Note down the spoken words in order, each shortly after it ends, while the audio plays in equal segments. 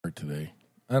start today?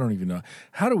 I don't even know.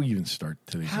 How do we even start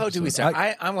today? How do we start?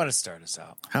 I'm going to start us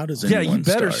out. How does anyone you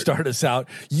better start us out.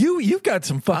 You've got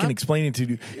some fucking explaining to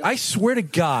do. I swear to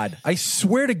God,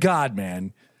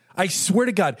 man. I swear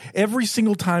to God, every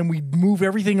single time we move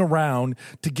everything around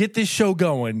to get this show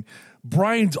going,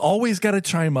 Brian's always got to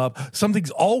chime up.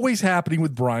 Something's always happening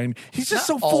with Brian. He's just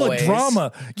so full of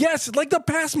drama. Yes, like the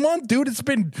past month, dude. It's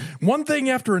been one thing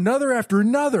after another after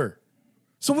another.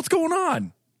 So what's going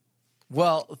on?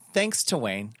 Well, thanks to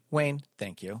Wayne. Wayne,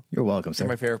 thank you. You're welcome, sir. You're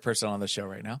my favorite person on the show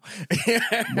right now.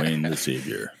 Wayne the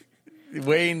Savior.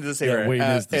 Wayne the Savior. Yeah, Wayne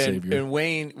is the Savior. And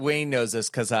Wayne knows this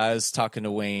because I was talking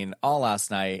to Wayne all last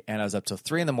night, and I was up till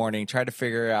 3 a.m. trying to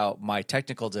figure out my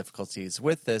technical difficulties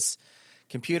with this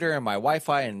computer and my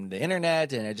Wi-Fi and the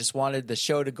internet, and I just wanted the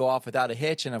show to go off without a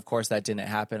hitch, and of course that didn't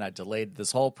happen. I delayed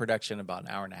this whole production about an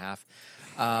hour and a half.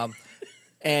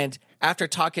 And after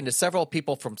talking to several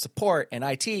people from support and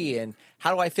IT and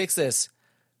how do I fix this,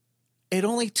 it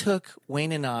only took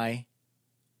Wayne and I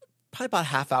probably about a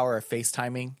half hour of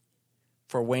FaceTiming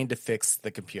for Wayne to fix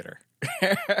the computer.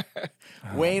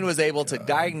 Wayne was able to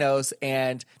diagnose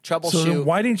and troubleshoot. So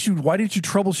why didn't you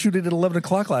troubleshoot it at 11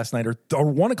 o'clock last night or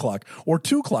 1 o'clock or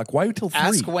 2 o'clock? Why until 3?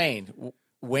 Ask Wayne.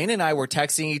 Wayne and I were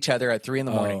texting each other at 3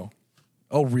 a.m.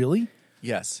 Oh, really?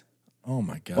 Yes. Oh,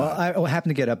 my God. Well, I happened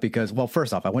to get up because, well,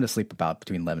 first off, I went to sleep about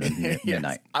between 11 and midnight.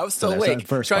 Yes. I was still awake,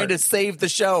 trying to save the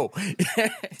show.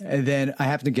 And then I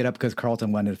happened to get up because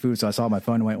Carlton wanted food, so I saw my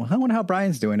phone and went, well, I wonder how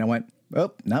Brian's doing. I went,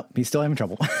 oh, no, he's still having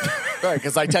trouble. Right,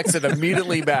 because I texted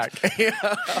immediately back.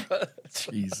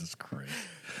 Jesus Christ.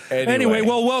 Anyway,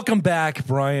 well, welcome back,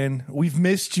 Brian. We've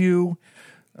missed you.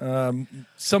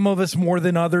 Some of us more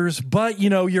than others, but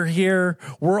you're here.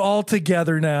 We're all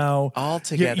together now. All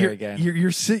together again.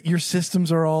 Your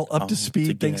systems are all up to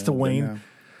speed thanks to Wayne. Now.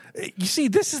 You see,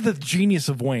 this is the genius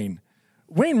of Wayne.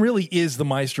 Wayne really is the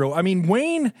maestro. I mean,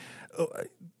 Wayne,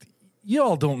 you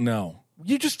all don't know.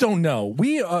 You just don't know.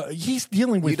 He's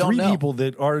dealing with 3 people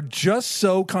that are just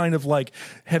so kind of like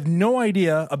have no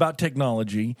idea about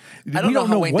technology. We don't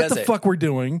know what the fuck we're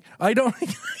doing. I don't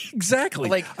exactly.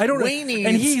 Like I don't. Wayne needs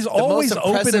and he's always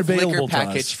open and available liquor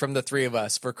package to us. from the 3 of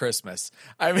us for Christmas.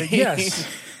 I mean, yes,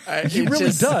 he really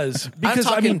does. Because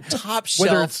I'm talking I mean, top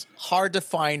shelf, hard to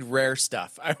find, rare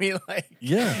stuff. I mean, like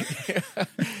yeah.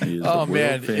 He is the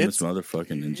world famous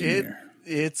motherfucking engineer.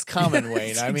 It's coming,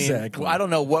 Wayne. I mean, exactly. I don't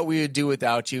know what we would do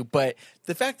without you, but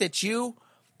the fact that you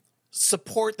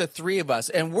support the 3 of us,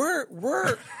 and we're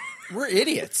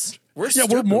idiots. We're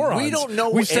stupid. We're morons. We don't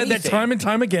know. We've said that time and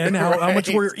time again. How much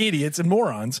we're idiots and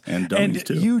morons and dummies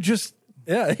too. You just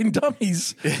and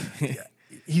dummies.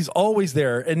 He's always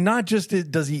there, and not just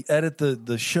does he edit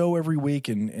the show every week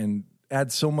and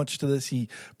adds so much to this. He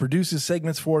produces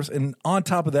segments for us, and on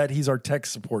top of that, he's our tech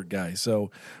support guy.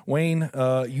 So, Wayne,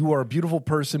 you are a beautiful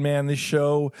person, man. This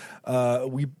show,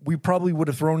 we probably would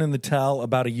have thrown in the towel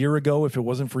about a year ago if it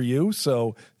wasn't for you.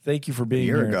 So, thank you for being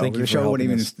here. Ago. Thank you the for show wouldn't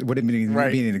helping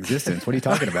even be in existence. What are you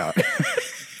talking about?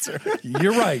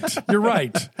 You're right. You're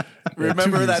right.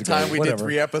 Remember that time we did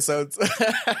 3 episodes?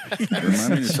 Remind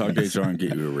me to talk to HR and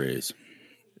get you a raise.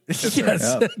 Yes,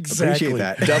 right. exactly. Appreciate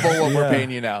that. Double what we're paying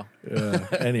you now.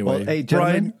 Anyway, well, hey,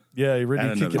 gentlemen, Brian, you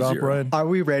ready to kick it off, Brian? Are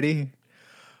we ready?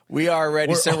 We are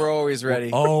ready, sir. We're always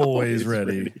ready. Always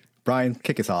ready. Brian,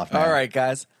 kick us off, man. All right,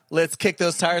 guys. Let's kick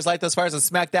those tires, light those fires, and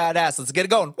smack that ass. Let's get it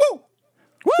going. Woo!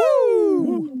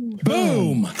 Woo!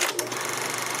 Boom!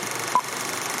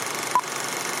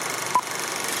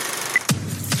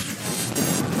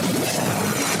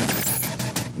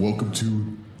 Welcome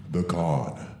to the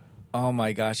K.O.N. Oh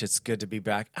my gosh, it's good to be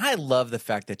back. I love the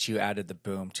fact that you added the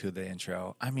boom to the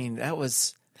intro. I mean, that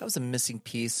was a missing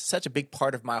piece, such a big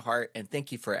part of my heart, and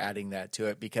thank you for adding that to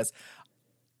it because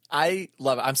I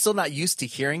love it. I'm still not used to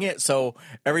hearing it, so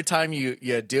every time you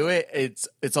do it,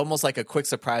 it's almost like a quick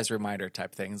surprise reminder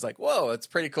type thing. It's like, whoa, it's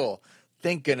pretty cool.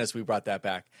 Thank goodness we brought that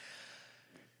back.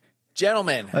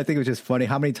 Gentlemen. I think it was just funny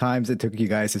how many times it took you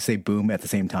guys to say boom at the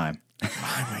same time.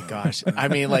 Oh my gosh! I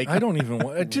mean, like I don't even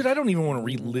want to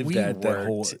relive that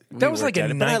whole. That was like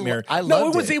a nightmare. I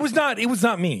loved it was not. It was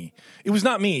not me. It was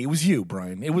not me. It was you,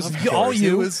 Brian. It was all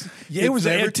you. It was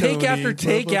take after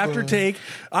take after take.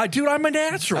 Dude, I'm a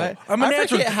natural. I'm a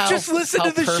natural. Just listen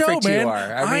to the show, man.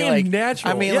 I am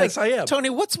natural. I mean, yes, like, I am. Tony,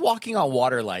 what's walking on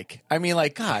water like? I mean,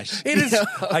 like, gosh, it is.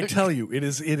 I tell you, it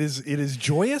is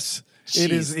joyous.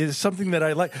 Jeez. It is something that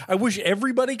I like. I wish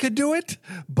everybody could do it,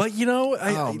 but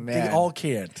they all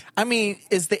can't. I mean,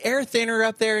 is the air thinner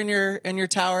up there in your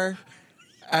tower?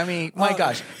 I mean, my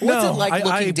gosh, what's it like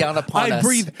looking down upon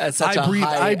us at such a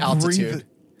high altitude?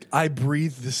 I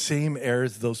breathe the same air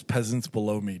as those peasants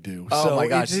below me do. Oh so my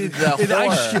gosh,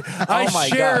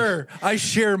 I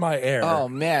share my air. Oh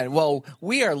man, well,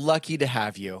 we are lucky to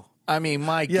have you. I mean,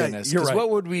 my goodness, you're because right. what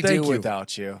would we do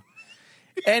without you?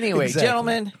 Anyway, Exactly.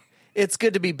 gentlemen, it's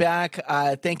good to be back.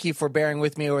 Thank you for bearing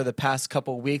with me over the past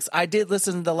couple of weeks. I did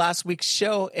listen to the last week's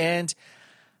show, and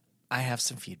I have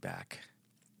some feedback.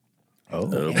 Oh,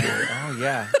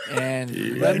 Yeah.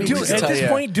 And let me just At tell this you,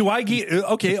 point, do I get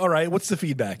okay? All right. What's the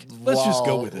feedback? Let's just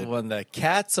go with it. When the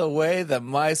cat's away, the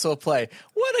mice will play.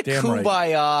 What a Damn right.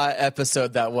 kumbaya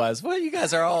episode that was. Well, you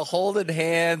guys are all holding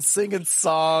hands, singing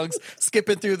songs,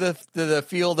 skipping through the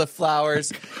field of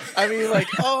flowers. I mean, like,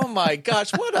 oh my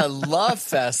gosh, what a love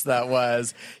fest that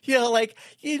was.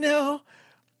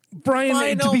 Brian,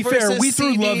 Vinyl to be fair, versus we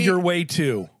threw CD. love your way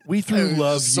too. We threw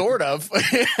love. Sort of.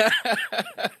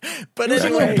 But It was a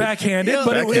anyway, little backhanded,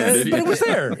 but it was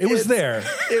there. It was there.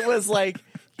 it was like,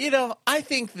 I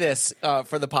think this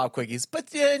for the pop quickies, but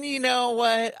then you know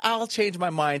what? I'll change my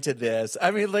mind to this.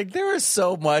 I mean, like, there was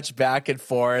so much back and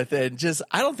forth, and just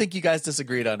I don't think you guys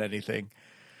disagreed on anything.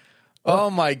 Oh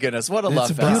my goodness, what a love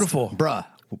It's fest. beautiful. bruh.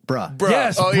 Bro.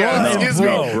 Yes, oh yeah, bro. excuse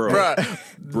Bro. me, Bro.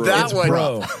 bro. That It's one,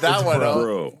 bro. that It's one,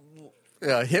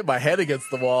 Bro. hit my head against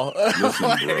the wall.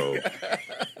 Listen, bro.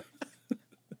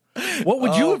 What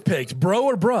would you have picked, bro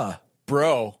or bruh?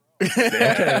 Bro.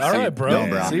 Okay, all right, bro. No,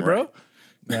 bro. See, bro.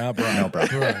 Nah, bro. No, bro.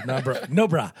 No, bro. No,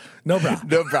 bro. No, bro.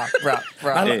 No, bro.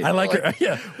 I like her.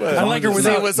 Yeah, I like her See,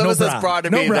 without when someone no says bra. bra to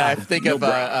No me, bra. that I think of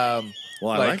Well,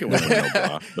 I like it when there's no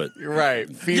bra, but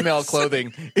right, female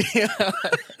clothing.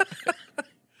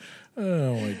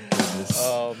 Oh my goodness.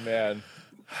 Oh man.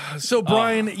 So,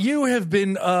 Brian, you have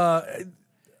been,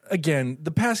 again,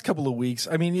 the past couple of weeks,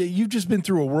 I mean, you've just been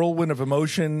through a whirlwind of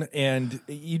emotion and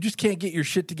you just can't get your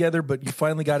shit together, but you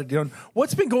finally got it done.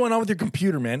 What's been going on with your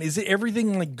computer, man? Is it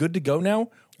everything like good to go now?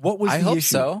 What was I the hope issue?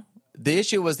 so. The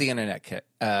issue was the internet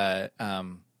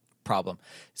problem.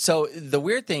 So the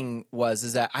weird thing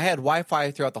is that I had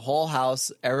Wi-Fi throughout the whole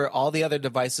house. All the other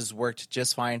devices worked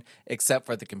just fine except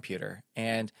for the computer,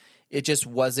 and it just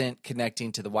wasn't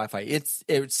connecting to the Wi-Fi.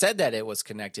 It said that it was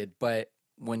connected, but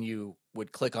when you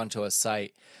would click onto a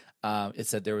site, it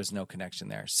said there was no connection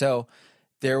there. So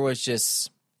there was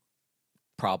just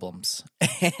problems,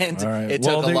 and All right. it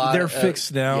took a lot. They're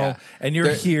fixed now, and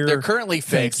you're here. They're currently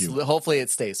Thank fixed. you. Hopefully, it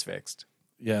stays fixed.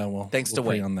 Yeah, well, Thanks to we'll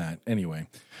pray Wayne. on that. Anyway.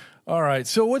 All right.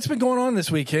 So what's been going on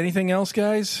this week? Anything else,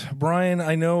 guys? Brian,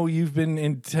 I know you've been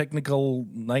in technical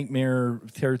nightmare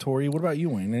territory. What about you,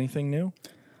 Wayne? Anything new?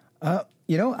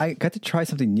 I got to try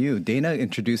something new. Dana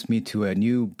introduced me to a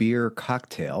new beer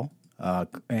cocktail,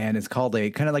 and it's called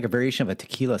a kind of like a variation of a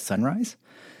tequila sunrise.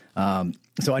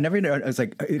 So I was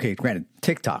like, okay, granted,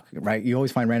 TikTok, right? You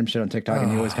always find random shit on TikTok,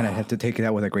 and you always kind of have to take it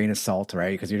out with a grain of salt,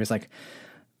 right? Because you're just like,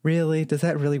 really, does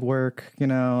that really work?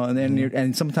 And then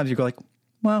and sometimes you go like,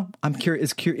 well, I'm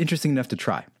curious. It's interesting enough to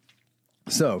try.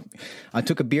 So I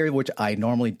took a beer which I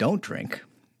normally don't drink,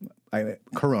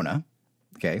 Corona.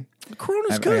 Okay,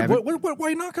 Corona's good.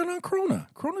 Why knock on Corona?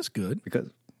 Corona's good. Because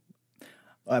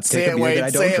Say take it, a beer Wade. that I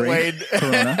don't Say it, drink, Wade.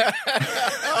 Corona,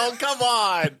 Oh, come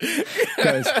on.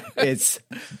 because it's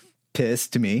piss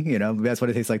to me. That's what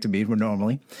it tastes like to me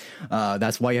normally.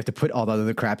 That's why you have to put all the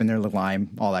other crap in there, the lime,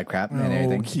 all that crap, and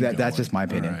everything. keep That's going. just my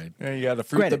opinion. All right. Yeah, you got to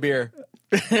fruit the beer.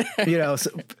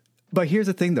 But here's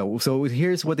the thing, though. So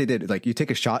here's what they did. Like, you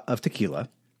take a shot of tequila,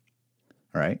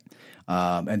 all right?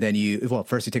 And then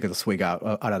first you take a swig out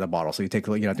of the bottle. So you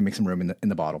have to make some room in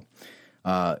the bottle.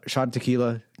 Shot of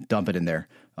tequila, dump it in there.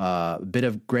 A bit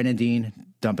of grenadine,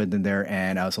 dump it in there,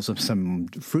 and also some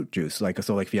fruit juice. Like if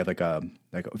you have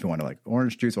like if you want to like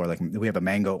orange juice, or like we have a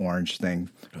mango orange thing,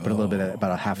 put a little bit of,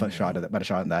 about a shot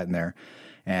of that in there,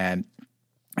 and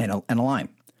a lime.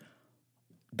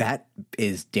 That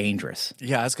is dangerous.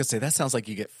 Yeah, I was going to say, that sounds like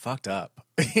you get fucked up.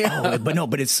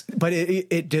 But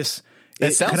it just.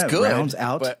 It sounds kind of good, rounds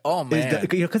out. but, oh, man.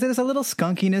 Because there's a little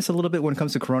skunkiness a little bit when it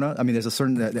comes to Corona. I mean, there's a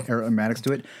certain aromatics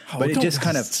to it, but it just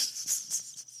kind of.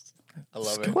 I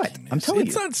love it. What? I'm telling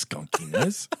It's you. not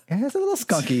skunkiness. It has a little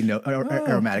skunky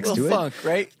aromatics to Little it. funk,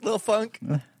 right? Little funk.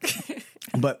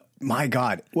 But my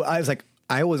God,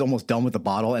 I was almost done with the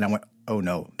bottle, and I went, oh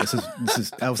no, this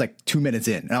is. I was like 2 minutes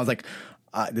in, and I was like,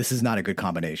 this is not a good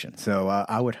combination. So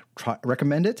I would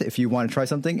recommend it if you want to try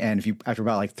something. And if you, after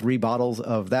about like 3 bottles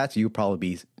of that, you'll probably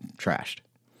be trashed.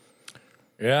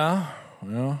 Yeah.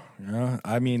 Well, yeah.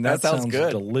 I mean, that sounds sounds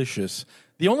good. delicious.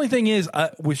 The only thing is,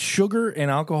 with sugar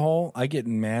and alcohol, I get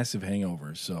massive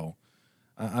hangovers. So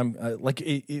I'm like,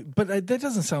 but that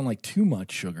doesn't sound like too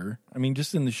much sugar. I mean,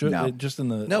 just in the sugar, No. just in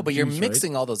the No, but you're juice,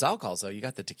 mixing all those alcohols, though. You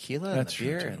got the tequila and That's the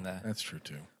beer true too. and the. That's true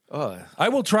too. I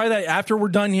will try that after we're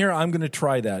done here. I'm going to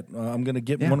try that. I'm going to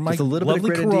get one of my just a little bit of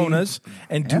lovely grenadine. Coronas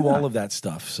and do all of that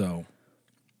stuff. So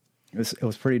It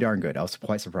was pretty darn good. I was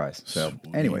quite surprised. So,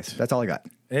 anyways, that's all I got.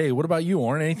 hey, what about you,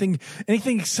 Oren? Anything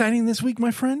exciting this week,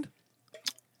 my friend?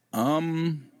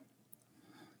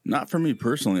 Not for me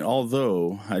personally,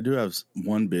 although I do have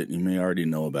one bit, you may already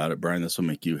know about it. Brian, this will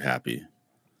make you happy.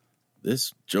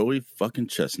 This Joey fucking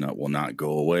Chestnut will not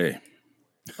go away.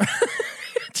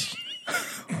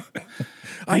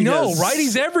 I know, right?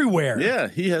 He's everywhere. Yeah,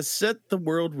 he has set the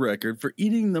world record for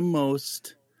eating the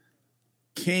most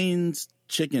K.O.N's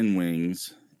chicken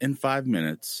wings in 5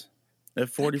 minutes at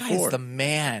 44. That guy's the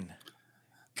man.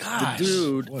 Gosh. The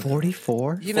dude,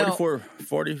 44? You know,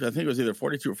 40, I think it was either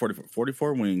 42 or 44.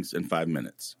 44 wings in 5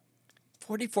 minutes.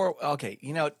 44. Okay,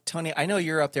 you know, Tony, I know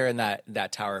you're up there in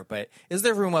that tower, but is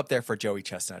there room up there for Joey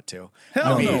Chestnut too?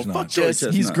 Hell no, there's fuck not. Joey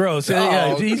Chestnut. He's gross. Oh,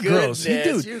 Yeah, he's gross.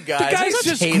 goodness, Dude, you the guys. guy's You're such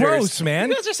just haters. gross, man.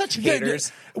 You guys are such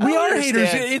haters. We I don't are haters.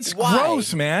 understand. It's Why?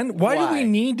 gross, man. Why do we Why?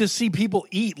 need to see people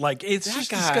eat? Like, it's That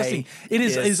just guy disgusting. It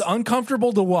is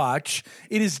uncomfortable to watch.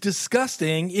 It is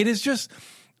disgusting. It is just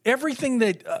everything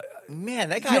that... Man,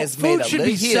 that guy You know, has food made a should li-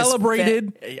 be he is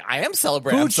celebrated. I am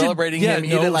celebrating. I'm celebrating him.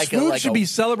 Food should be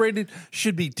celebrated,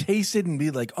 should be tasted, and be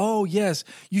like, oh yes,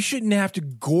 you shouldn't have to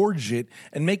gorge it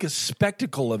and make a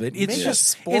spectacle of it. It's Make a just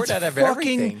sport it's out of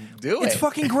fucking, everything. Do It's it.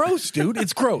 fucking gross, dude.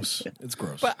 It's gross. It's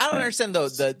gross. But I don't understand though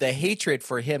the hatred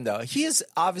for him though. He has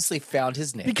obviously found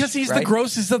his niche because he's the right?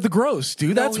 grossest of the gross,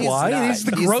 dude. No, That's he's why not. he's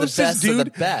the He's grossest the best dude. of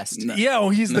the best. Yeah, oh,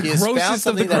 he's the He has found grossest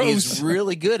of the something that gross. he's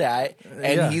really good at, and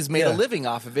Yeah, he's made a living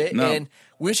off of it. No. And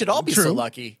we should all be so True.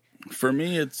 lucky. For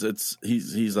me,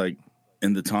 he's like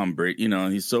in the Tom Brady. You know,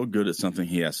 he's so good at something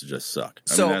he has to just suck.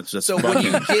 I So, mean, that's just so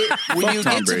fucking, when you get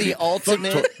Tom to Brady. the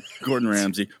ultimate, Fuck Gordon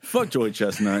Ramsay, fuck Joey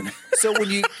Chestnut. so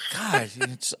when you, God,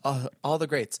 it's all the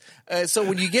greats. So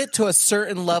when you get to a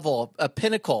certain level, a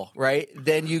pinnacle, right?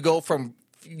 Then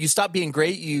you stop being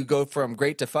great. You go from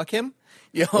great to fuck him.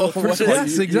 You know, First of all,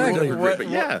 Yes, exactly.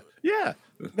 Yeah.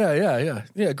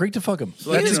 Yeah. Great to fuck him.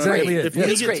 So That's is exactly great. it. He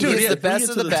is great. Dude, He's yeah, the best If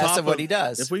we of get the to best top of what he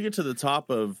does. If we get to the top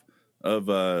of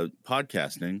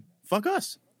podcasting, fuck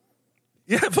us.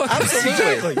 Yeah, fuck us. Absolutely.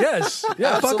 Exactly. Yes.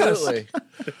 Yeah, Absolutely. fuck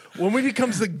us. When we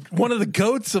becomes one of the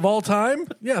goats of all time,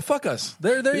 yeah, fuck us.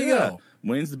 There you go.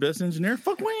 Wayne's the best engineer.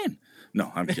 Fuck Wayne. No,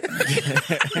 I'm kidding.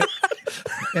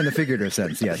 In the figurative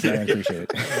sense, yes, I appreciate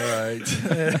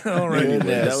it. All right.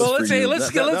 That was Well, for let's you. let's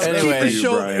That keep was the for you,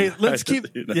 show. Brian. Hey, let's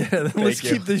keep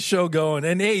keep this show going.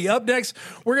 And hey, up next,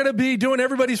 we're gonna be doing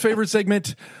everybody's favorite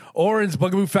segment, Oren's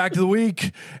Bugaboo Fact of the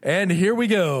Week. And here we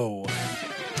go.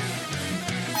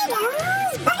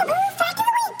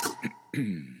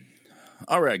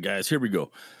 All right, guys, here we go.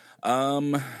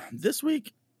 This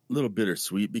week, a little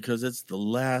bittersweet because it's the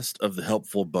last of the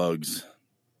Helpful Bugs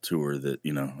tour that,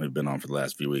 we've been on for the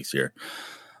last few weeks here.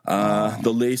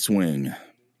 The Lace Wing.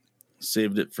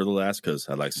 Saved it for the last because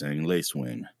I like saying Lace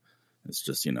Wing. It's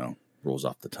just, rolls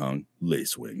off the tongue.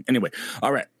 Lace Wing. Anyway,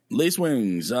 all right. Lace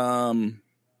Wings. And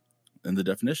the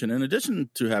definition, in addition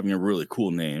to having a really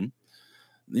cool name,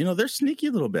 they're sneaky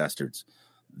little bastards.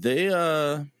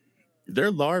 Their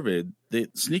larvae, they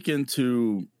sneak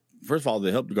into, first of all,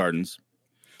 they help the gardens.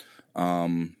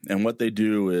 And what they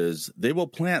do is they will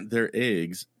plant their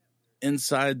eggs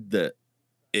inside the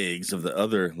eggs of the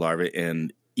other larvae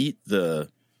and eat the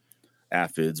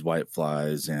aphids,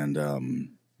 whiteflies, and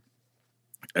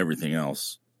everything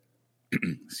else.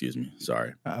 Excuse me.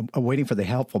 Sorry. I'm waiting for the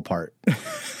helpful part.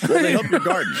 Well, they help your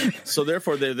garden. So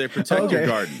therefore they protect your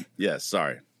garden. Yes.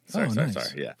 Sorry. Sorry.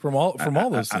 Yeah. From all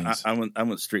those things. I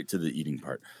went straight to the eating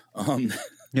part.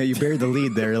 Yeah, you buried the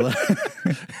lead there.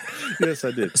 Yes,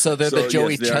 I did. So they're the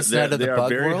Joey Chestnut of the bug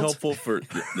They are very world? helpful for.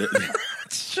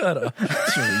 Shut up.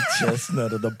 Joey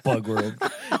Chestnut of the bug world.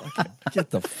 Get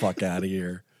the fuck out of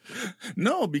here.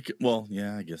 No, because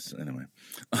I guess anyway.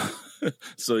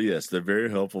 So yes, they're very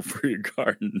helpful for your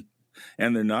garden,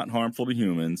 and they're not harmful to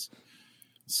humans.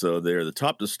 So they're the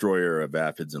top destroyer of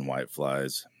aphids and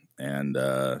whiteflies, and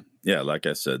like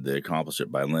I said, they accomplish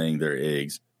it by laying their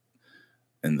eggs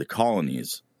in the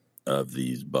colonies of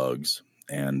these bugs,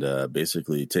 and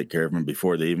basically take care of them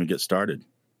before they even get started.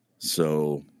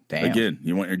 So again,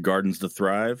 you want your gardens to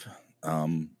thrive?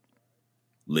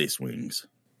 Lace Wings.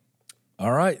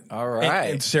 All right.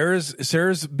 And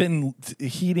Sarah's been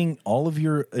heeding all of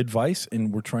your advice,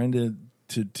 and we're trying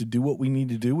to do what we need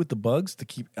to do with the bugs to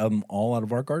keep them all out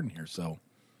of our garden here. So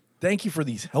thank you for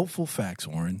these helpful facts,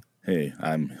 Oren. Hey,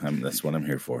 I'm that's what I'm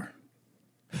here for.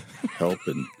 Help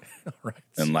and Right.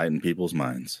 enlighten people's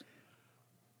minds.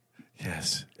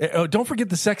 Yes. Oh, don't forget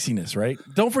the sexiness, right?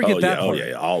 Don't forget that part.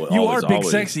 Yeah. You are big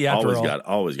sexy after all.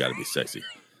 Always got to be sexy.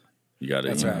 You got to.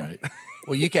 That's right.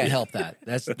 Well, you can't help that.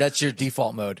 That's your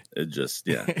default mode. It just.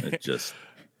 Yeah.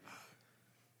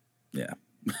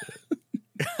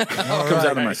 Comes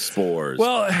out of my spores.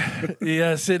 Well,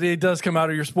 yes, it does come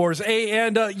out of your spores. Hey,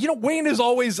 and Wayne as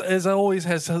always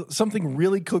has something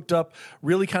really cooked up,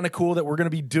 really kind of cool that we're going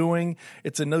to be doing.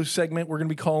 It's a no segment we're going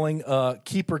to be calling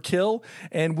Keep or Kill,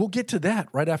 and we'll get to that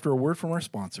right after a word from our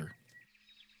sponsor.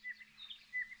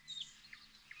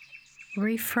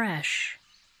 Refresh.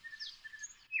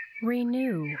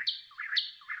 Renew.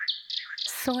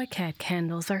 Soy Cat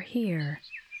candles are here,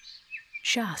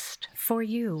 just for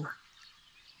you.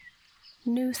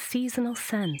 New seasonal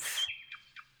scents,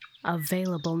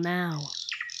 available now.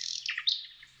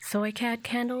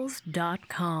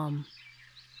 SoyCatCandles.com.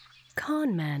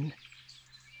 Con Men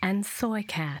and Soy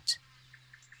Cat.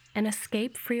 An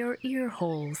escape for your ear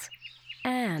holes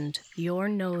and your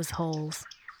nose holes.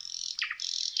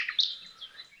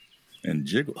 And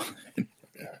jiggle.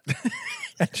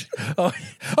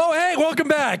 Hey, welcome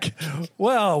back.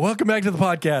 Well, welcome back to the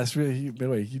podcast. You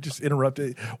just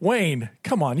interrupted. Wayne,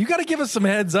 come on. You got to give us some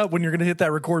heads up when you're going to hit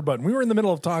that record button. We were in the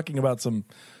middle of talking about some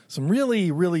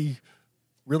really, really,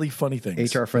 really funny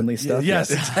things. HR-friendly stuff.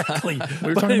 Yes, exactly. We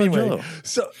were talking about Jello.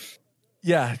 So,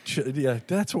 yeah,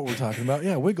 that's what we're talking about.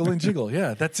 Yeah, wiggle and jiggle.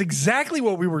 Yeah, that's exactly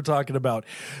what we were talking about.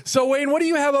 So, Wayne, what do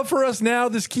you have up for us now?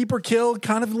 This Keep or Kill,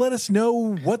 kind of let us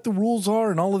know what the rules are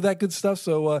and all of that good stuff.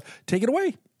 So, take it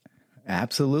away.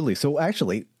 Absolutely. So,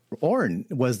 actually, Oren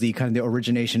was the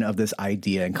origination of this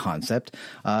idea and concept,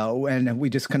 and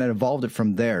we just kind of evolved it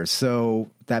from there.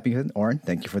 So that being said, Oren,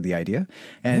 thank you for the idea.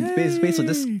 And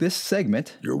basically, this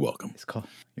segment, You're welcome. It's called.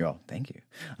 Thank you.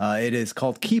 It is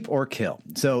called Keep or Kill.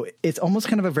 So it's almost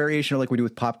kind of a variation of like we do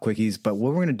with Pop Quickies, but what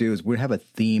we're going to do is we have a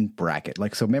themed bracket.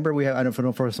 Like, so remember I don't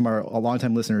know, for some of our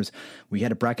longtime listeners, we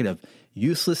had a bracket of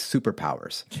useless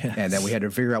superpowers. Yes. And then we had to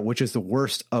figure out which is the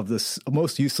worst of the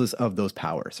most useless of those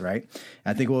powers, right?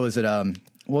 I think, what was it? What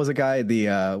was the guy?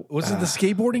 Was it the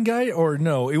skateboarding guy or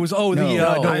no? It was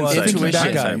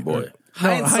Hindsight boy.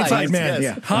 Hindsight man.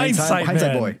 Yeah.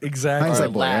 Hindsight boy. Exactly.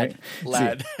 Hindsight boy, lad. right?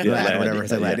 Lad. Lad, whatever.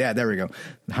 Lad. Yeah, there we go.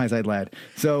 Hindsight lad.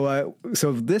 So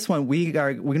this one, we're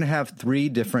going to have 3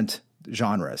 different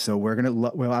genres. So we're going to,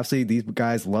 obviously these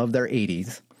guys love their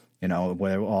 80s,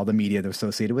 all the media that's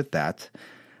associated with that.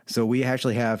 So we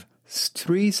actually have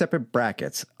 3 separate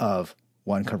brackets of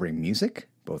one covering music,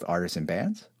 both artists and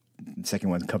bands. The second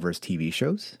one covers TV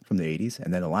shows from the 80s.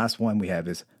 And then the last one we have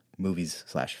is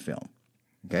movies/film.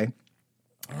 Okay?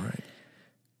 All right.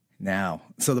 Now,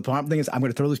 so the problem thing is I'm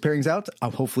going to throw these pairings out.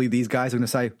 Hopefully these guys are going to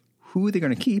decide who they're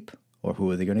going to keep or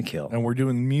who are they going to kill. And we're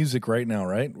doing music right now,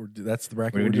 right? That's the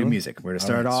bracket We're going to do doing? music. We're going to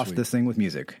start off this thing with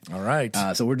music. All right.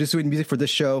 So we're just doing music for this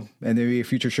show, and then maybe a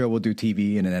future show we'll do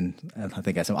TV, and then I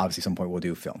think at some point we'll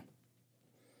do film.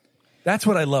 That's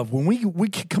what I love. When we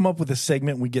can come up with a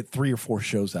segment, we get 3 or 4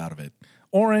 shows out of it.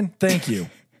 Oren, thank you.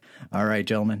 All right,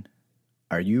 gentlemen.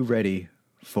 Are you ready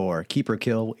for Keep or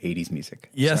Kill 80s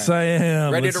music? Yes, I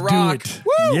am. Ready Let's to rock. Do it.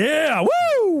 Woo! Yeah,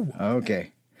 woo!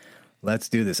 Okay. Let's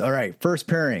do this. All right, first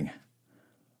pairing.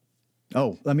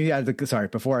 Oh, let me add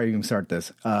before I even start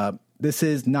this. This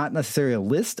is not necessarily a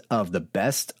list of the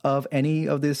best of any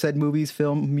of the said movies,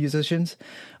 film, musicians.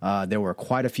 There were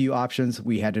quite a few options.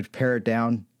 We had to pare it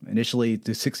down initially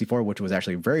to 64, which was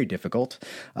actually very difficult.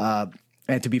 And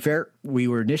to be fair, we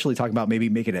were initially talking about maybe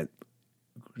making it,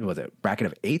 what was it, bracket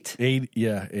of 8? 8,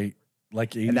 yeah, 8.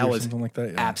 Like 80 and that or was something like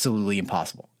that. Yeah. Absolutely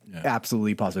impossible. Yeah.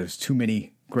 Absolutely impossible. There's too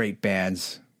many great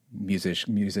bands,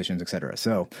 musicians, etc.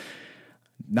 So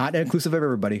not inclusive of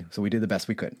everybody. So we did the best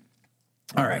we could.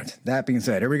 All right. That being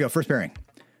said, here we go. First pairing.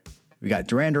 We got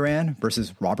Duran Duran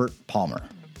versus Robert Palmer.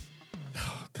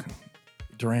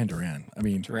 Duran. I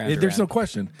mean, Duran. There's no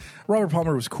question. Robert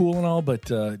Palmer was cool and all, but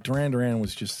Duran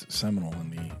was just seminal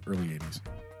in the early 80s.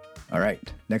 All right.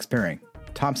 Next pairing.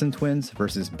 Thompson Twins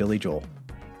versus Billy Joel.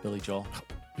 Billy Joel.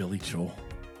 Billy Joel.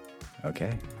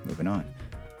 Okay. Moving on.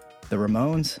 The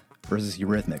Ramones versus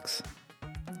Eurythmics.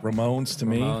 Ramones to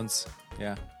me. Ramones.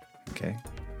 Yeah. Okay.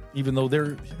 Even though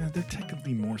they're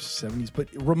technically more 70s, but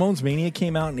Ramones Mania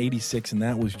came out in 86, and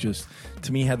that was just,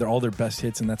 to me, had all their best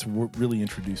hits, and that's what really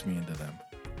introduced me into them.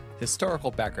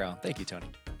 Historical background. Thank you, Tony.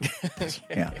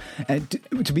 Yeah. And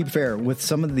to be fair, with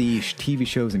some of the TV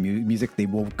shows and music, they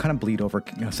will kind of bleed over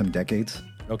some decades.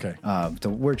 Okay. So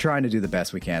we're trying to do the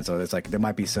best we can. So it's like there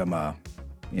might be some,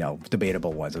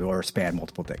 debatable ones or span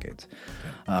multiple decades.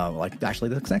 Okay. Like actually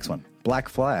this next one, Black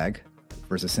Flag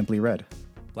versus Simply Red.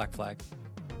 Black Flag.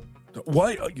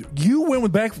 What? You went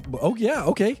with Black... Oh, yeah,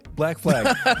 okay. Black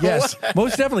Flag. Yes,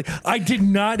 most definitely. I did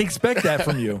not expect that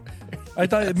from you. I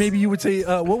thought maybe you would say,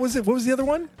 what was it? What was the other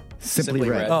one? Simply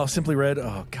Red. Oh, Simply Red.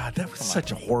 Oh, God, that was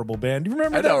such a horrible band. Do you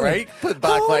remember I that know, one? right? Put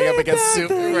Black Flag up against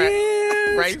Super,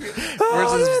 right?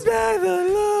 Versus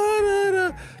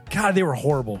God, they were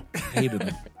horrible. Hated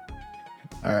them.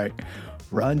 All right.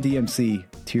 Run DMC,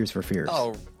 Tears for Fears.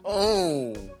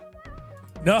 Oh.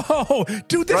 No,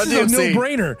 dude, this Run is DMC. a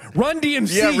no-brainer. Run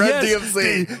DMC, Yeah, Run yes.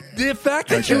 DMC. The fact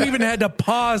that you even had to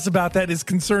pause about that is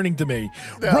concerning to me.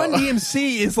 No. Run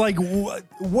DMC is like, what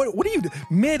do you,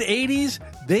 mid-80s,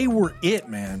 they were it,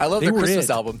 man. I love they their were Christmas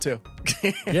it. album, too.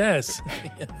 Yes.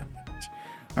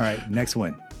 All right, next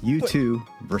one. U2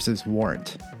 versus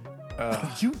Warrant.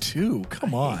 You too,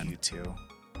 come on. You too.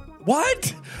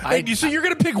 What? So you're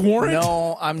going to pick Warrant?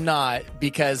 No, I'm not,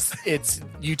 because it's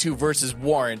U2 versus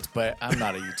Warrant, but I'm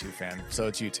not a U2 fan, so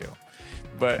it's U2.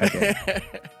 But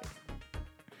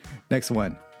Next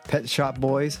one. Pet Shop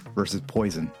Boys versus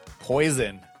Poison.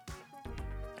 Poison.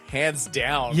 Hands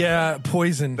down. Yeah,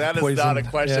 Poison. That is Poison. not a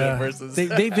question Yeah. versus-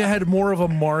 They've had more of a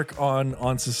mark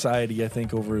on society, I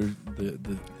think, over the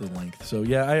length. So,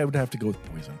 yeah, I would have to go with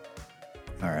Poison.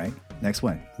 All right. Next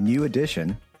one. New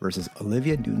Edition versus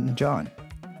Olivia Newton-John.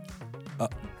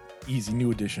 Easy, New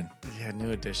Edition. Yeah,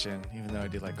 New Edition, even though I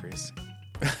do like Grease.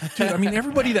 Dude, I mean,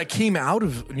 everybody that came out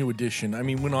of New Edition, I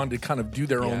mean, went on to kind of do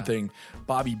their own thing.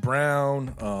 Bobby Brown,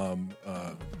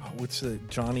 what's the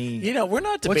Johnny? You know, we're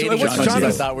not debating what's as much Johnny?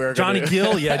 as I thought we were Johnny going to.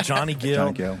 Gill, yeah, Johnny Gill.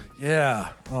 Johnny Gill. Yeah.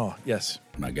 Oh, yes.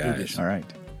 My guys. All right.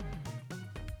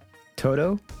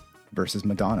 Toto versus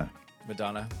Madonna.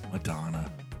 Madonna.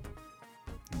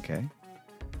 Okay.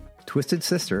 Twisted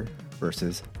Sister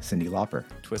versus Cyndi Lauper.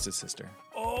 Twisted Sister.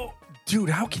 Oh, dude,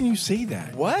 how can you say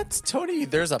that? What? Tony,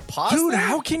 there's a pause Dude, there?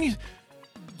 how can you?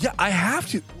 Yeah, I have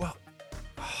to. Well,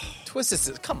 Twisted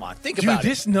Sister. Come on, think dude, about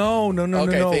this it. no.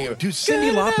 Okay, Dude,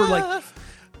 Cyndi Good Lauper, like, enough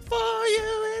for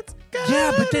you, it's good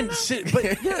yeah, but then, enough.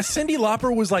 Cyndi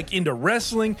Lauper was like into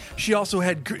wrestling. She also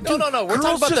had. No. We're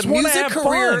talking about the wanna music have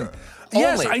career fun.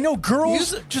 Yes, only. I know.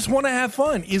 Girls Music- just want to have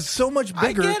fun. Is so much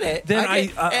bigger I get it. than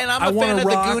and I'm I a fan wanna of the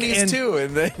rock Goonies and- too.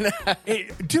 And then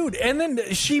Dude, and then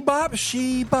She Bop.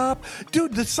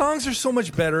 Dude, the songs are so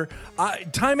much better.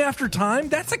 Time After Time,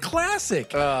 that's a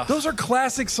classic. Those are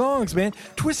classic songs, man.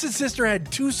 Twisted Sister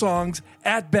had 2 songs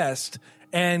at best,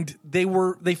 and they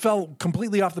fell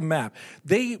completely off the map.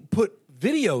 They put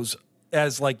videos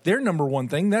as like their number one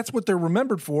thing. That's what they're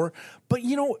remembered for. But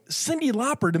you know, Cyndi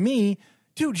Lauper, to me,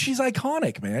 dude, she's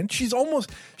iconic, man. She's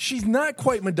not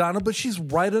quite Madonna, but she's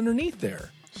right underneath there.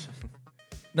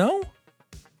 No?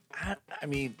 I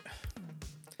mean,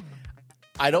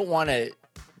 I don't want to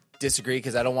disagree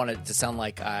because I don't want it to sound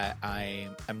like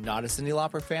I'm not a Cyndi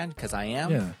Lauper fan, because I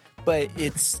am. Yeah. But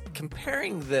it's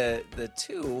comparing the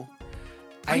two.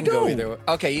 I can go know. either way.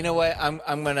 Okay, you know what? I'm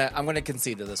gonna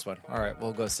concede to this one. All right,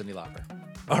 we'll go Cyndi Lauper.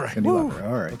 All right. Cyndi Woo. Lauper.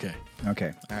 All right. Okay.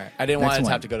 Okay. All right, I didn't Next want it to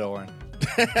one. have to go to Oren.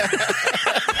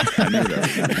 I knew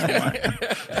that.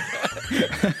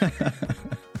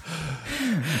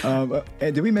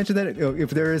 And did we mention that if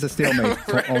there is a stalemate,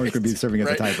 Owen's going to be serving as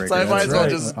a tiebreaker? So I might as well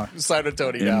That's just side with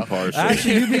Tony now. Impartial.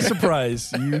 Actually, you'd be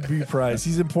surprised.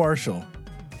 He's impartial.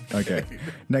 Okay.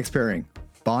 Next pairing.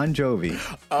 Bon Jovi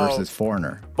versus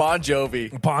Foreigner. Bon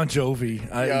Jovi. Bon Jovi.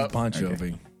 Yep. Bon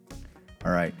Jovi.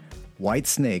 All right. White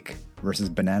Snake versus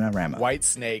Bananarama. White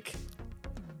Snake.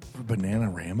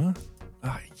 Bananarama?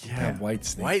 Yeah, White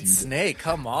Snake. White dude. Snake.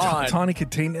 Come on. Tawny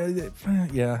Contain.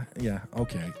 Yeah.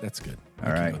 Okay, that's good. All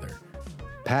I can right. go there.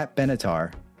 Pat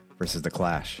Benatar versus The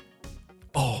Clash.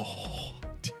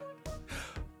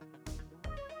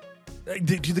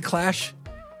 Do the Clash?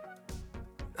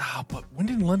 But when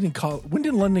did London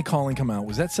Calling come out?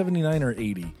 Was that 79 or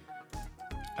 80?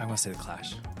 I want to say the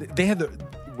Clash. They had the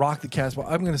Rock the Casbah.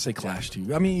 I'm going to say Clash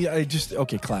too. I mean,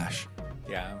 Clash.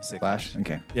 Yeah, I want to say Clash?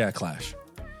 Okay. Yeah, Clash.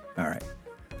 All right.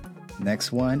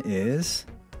 Next one is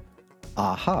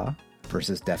Aha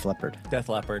versus Def Leppard. Death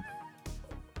Leopard.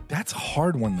 That's a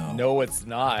hard one though. No, it's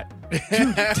not.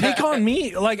 Dude, Take On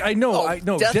Me. Like I know.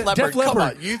 Death Leopard. Come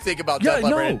on, you think about Death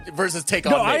Leopard versus Take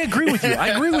On Me. No, I agree with you.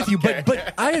 Okay.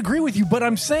 But I agree with you. But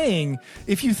I'm saying,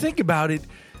 if you think about it,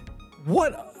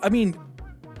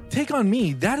 Take On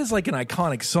Me, that is like an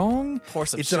iconic song. Pour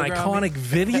Some It's an Sugar on Me. iconic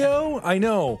video. I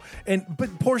know.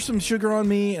 But Pour Some Sugar on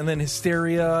Me, and then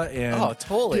Hysteria, and Oh,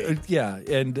 totally.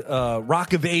 and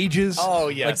Rock of Ages. Oh,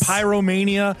 yes. Like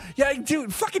Pyromania. Yeah,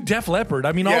 dude, fucking Def Leppard.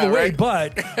 I mean, all Yeah, the way. right.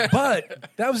 But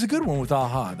that was a good one with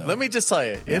Aha, though. Let me just tell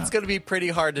you, it's going to be pretty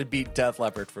hard to beat Death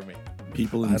Leopard for me.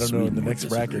 People in I don't know in Sweden the would next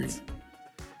disagree. brackets.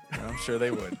 I'm sure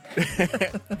they would,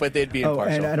 but they'd be Oh,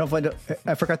 impartial. and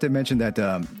I forgot to mention that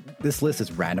this list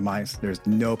is randomized. There's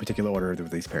no particular order of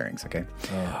these pairings. Okay.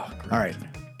 Oh, All right.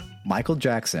 Michael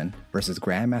Jackson versus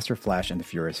Grandmaster Flash and the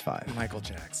Furious Five. Michael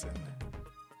Jackson.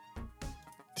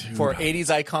 dude. For 80s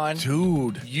icon,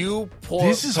 Dude. you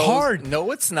This is hard.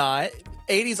 No, it's not.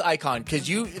 80s icon, because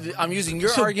I'm using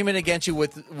your argument against you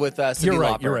with Cyndi You're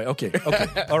right. Lauper. You're right. Okay.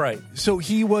 All right. So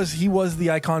he was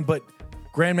the icon, but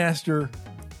Grandmaster.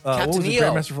 What Captain was it? EO.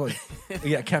 Grandmaster Flash.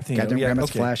 Yeah, Captain EO. Yeah, Grandmaster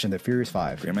okay. Flash and the Furious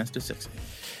Five. Grandmaster 6.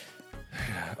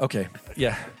 Okay.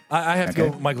 Yeah. I have to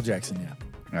Okay. go Michael Jackson.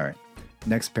 Yeah. All right.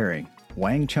 Next pairing: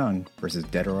 Wang Chung versus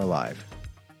Dead or Alive.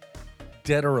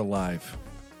 Dead or Alive.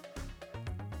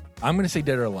 I'm going to say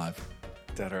Dead or Alive.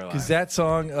 Dead or alive. Because that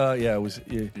song, it was.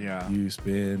 Yeah. You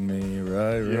spin me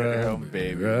right,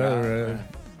 baby, right.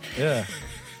 Yeah.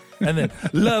 And then,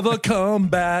 lover, come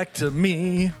back to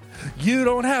me. You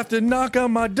don't have to knock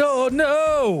on my door.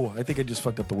 No. I think I just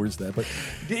fucked up the words to that. But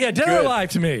yeah, Dead or Good. Alive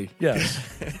to me. Yes.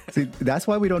 See, that's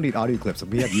why we don't need audio clips.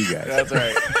 We have you guys. That's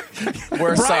right.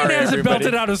 We're Brian sorry, hasn't everybody.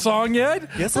 belted out a song yet.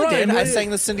 Yes, Brian, I did. I what- sang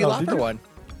the Cyndi Oh, did Lauper you? one.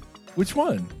 Which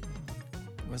one?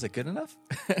 Was it good enough?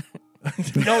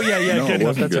 Oh, yeah, No, good it enough.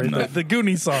 wasn't That's good right. enough. The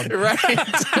Goonies song. Right.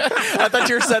 I thought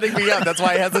you were setting me up. That's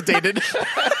why I hesitated.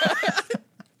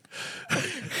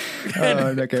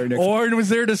 Okay, next. Orin was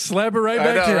there to slap it right I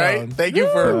back know, down. right? Thank you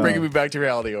for bringing me back to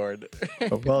reality, Ord.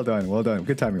 Oh, well done. Well done.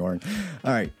 Good timing, Warren.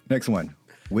 All right. Next one: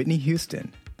 Whitney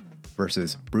Houston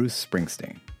versus Bruce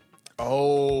Springsteen.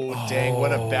 Oh, dang.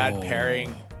 What a bad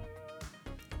pairing.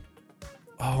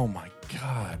 Oh, my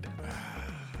God.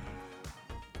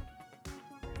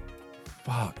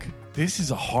 Fuck. This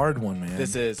is a hard one, man.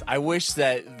 This is. I wish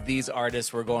that these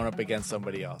artists were going up against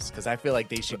somebody else, because I feel like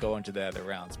they should go into the other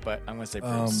rounds. But I'm going to say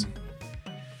Bruce.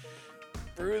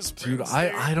 Bruce, Dude,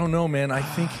 I don't know, man. I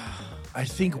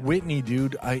think Whitney,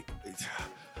 dude.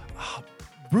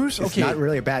 Bruce, It's okay. not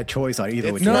really a bad choice on either.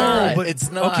 It's which No, not. way. but-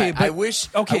 It's not. okay, but- I wish.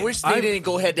 okay, I wish they didn't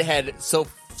go head to head so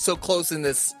close in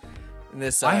this.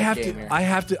 I have game to. here. I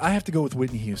have to go with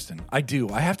Whitney Houston. I do.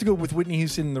 I have to go with Whitney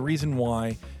Houston. And the reason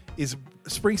why is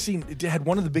Springsteen had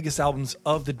one of the biggest albums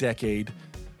of the decade,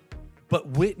 but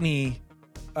Whitney,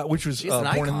 which was She's an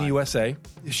Born in the icon. USA,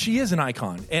 she is an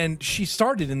icon, and she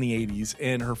started in the '80s.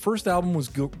 And her first album was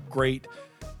great.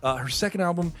 Her second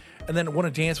album, and then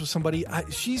Want to Dance with Somebody.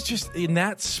 She's just in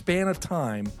that span of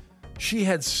time. She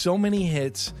had so many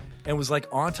hits and was like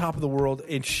on top of the world.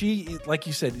 And she, like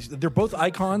you said, they're both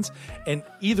icons, and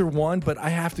either one. But I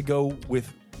have to go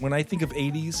with, when I think of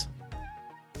 '80s,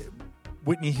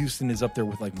 Whitney Houston is up there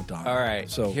with like Madonna. All right.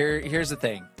 So here's the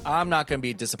thing. I'm not going to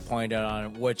be disappointed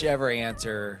on whichever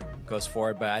answer goes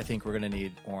forward, but I think we're going to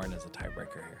need Oren as a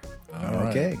tiebreaker here.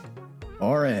 Okay.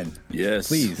 Oren. Yes.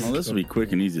 Please. Well, this will be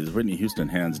quick and easy. It's Whitney Houston,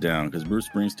 hands down, because Bruce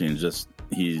Springsteen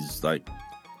he's like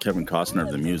Kevin Costner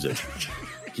of the music.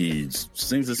 He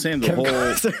sings the same.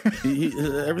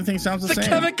 Everything sounds the same.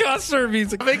 Kevin Costner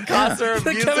music. Kevin Costner of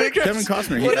The music. Kevin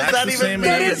Costner. He What does acts that the even same. mean?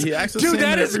 in That every- is, he acts the dude, same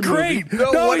that in is every movie. great.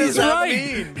 No, what does he's that right.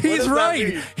 mean? What He's does that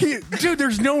right. mean? Dude,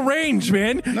 there's no range,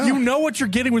 man. You know what you're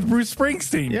getting with Bruce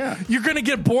Springsteen. Yeah. You're going to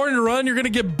get Born to Run. You're going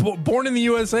to get Born in the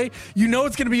USA. You know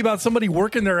it's going to be about somebody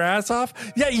working their ass off.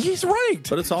 Yeah, he's right.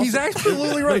 But it's also- he's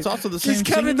absolutely but right. it's also the He's same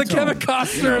Kevin, the singing Kevin tone.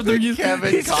 Costner of the music.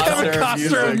 Kevin He's Kevin Costner of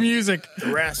Costner of music.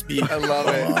 Raspy. I love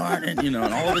it. And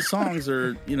all of his songs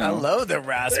are, I love the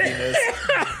raspiness.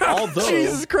 although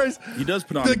Jesus Christ. he does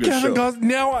put on The a good Kevin show. Costner.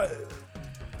 Now,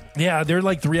 yeah, they're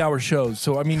like 3-hour shows.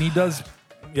 So, I mean, he does.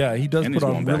 Yeah, he does And put he's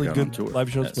on going back really out on good tour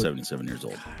live shows. at But 77 years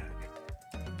old.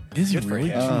 is he Good for really?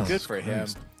 him. Good for him.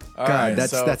 All God, right,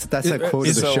 that's so- a quote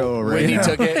of the so show right Whitney now.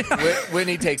 took it.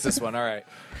 Whitney takes this one. All right.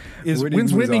 Whitney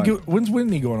moves on. When's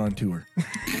Whitney going on tour?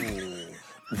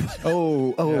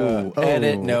 Oh.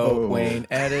 Edit note, Wayne.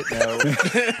 Edit note.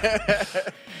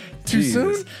 Too Jesus.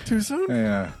 soon? Too soon?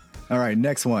 Yeah. All right.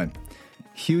 Next one: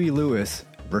 Huey Lewis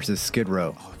versus Skid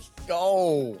Row.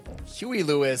 Oh, Huey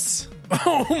Lewis.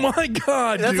 Oh my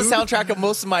God, That's dude. the soundtrack of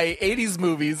most of my 80s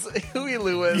movies. Huey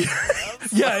Lewis.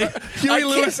 Yeah, Huey I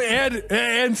Lewis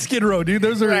and Skid Row, dude.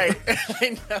 Those are Right.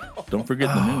 I know. Don't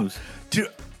forget the news. Dude,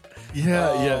 yeah,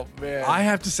 Oh, yeah. man. I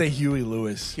have to say Huey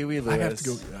Lewis. Huey I have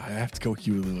Lewis. to go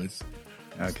Huey Lewis.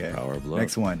 Okay. Power of love.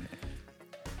 Next one: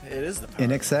 It is the power.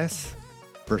 In Excess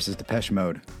versus Depeche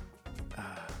Mode.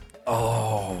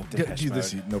 Oh, Depeche dude,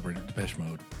 this Mode. is no brainer. Depeche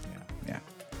Mode. Yeah.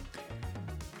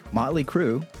 Motley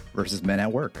Crue versus Men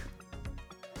at Work.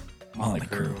 Motley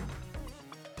Crue.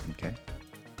 Okay.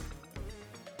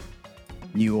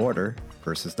 New Order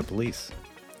versus The Police.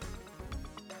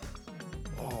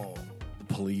 Oh,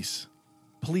 the Police.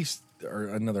 Police. are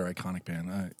another iconic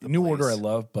band. New Order I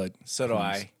love, but So do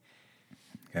I.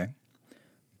 Okay.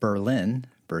 Berlin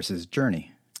versus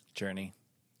Journey. Journey.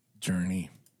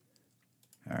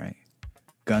 All right.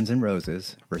 Guns N'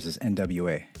 Roses versus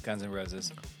NWA. Guns N'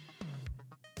 Roses.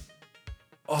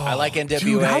 I like NWA.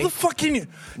 Dude, how the fuck can you?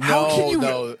 How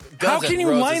can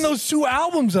you line those two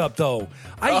albums up though?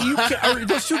 Or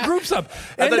those two groups up.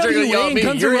 I thought you were gonna yell NWA at and me.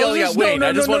 Guns N' You're yelling Roses. at Wayne. No,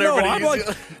 I just want everybody I'm to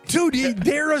like, dude,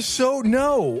 they're so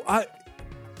no.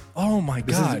 Oh my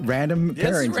This god. is random It's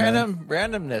pairings, man.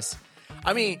 randomness.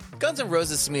 I mean, Guns N'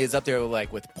 Roses to me is up there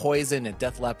like with Poison and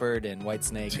Def Leppard and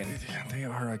Whitesnake. And They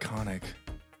are iconic.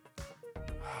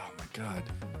 Oh my god.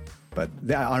 But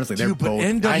honestly, they're Dude, but both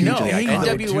NWA, I know. hugely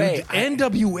iconic. NWA. dude.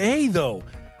 NWA though.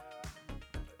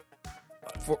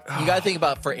 you got to think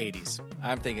about for 80s.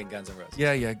 I'm thinking Guns N' Roses.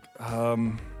 Yeah.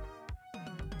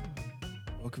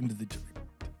 Welcome to the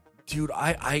dude.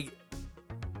 I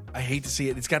hate to see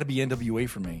it. It's got to be NWA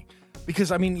for me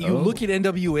because I mean, you look at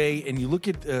NWA and you look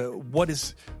at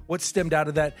what stemmed out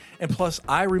of that, and plus,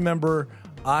 I remember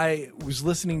I was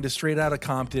listening to Straight Outta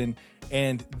Compton,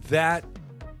 and that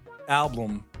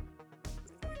album,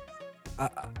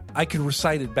 I could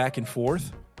recite it back and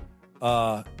forth.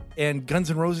 And Guns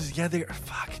N' Roses, yeah,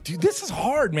 fuck, dude. This is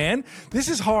hard, man. This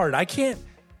is hard. I can't.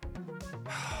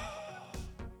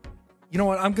 You know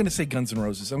what? I'm going to say Guns N'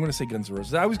 Roses.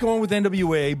 I was going with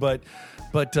NWA,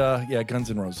 but yeah, Guns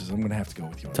N' Roses. I'm going to have to go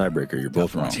with you. Tiebreaker, you're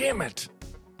both wrong. Damn it.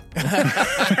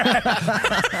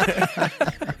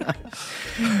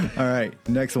 All right,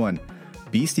 next one.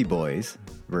 Beastie Boys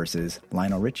versus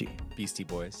Lionel Richie. Beastie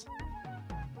Boys.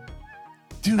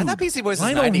 Dude, I thought Beastie Boys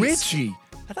was Lionel 90s. Richie.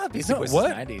 I thought Beastie No, Boys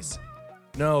what? was 90s.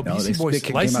 No, Beastie Boys.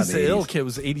 came out License in the to Ill 80s. Kid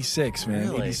was 86, man.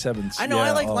 Really? 87. I know. I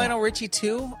Yeah, like Lionel Richie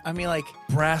too. I mean, like,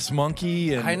 Brass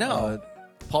Monkey. And, I know.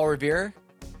 Paul Revere.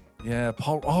 Yeah,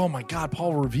 Paul. Oh my God,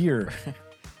 Paul Revere.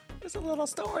 There's a little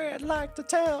story I'd like to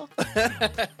tell.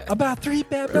 About three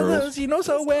bad brothers you know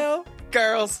so well.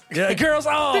 Girls. Yeah, girls.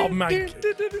 Oh my.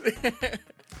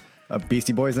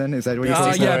 Beastie Boys then? Is that what you're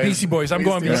saying? Yeah, Beastie Boys. I'm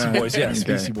going Beastie Boys. Boys. Yes,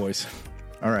 Okay. Beastie Boys.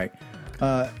 All right.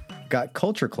 Got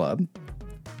Culture Club,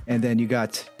 and then you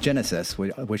got Genesis,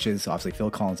 which is obviously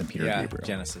Phil Collins and Peter Yeah, Gabriel.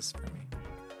 Genesis for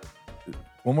me.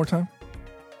 One more time.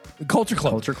 Culture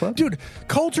Club. Culture Club? Dude,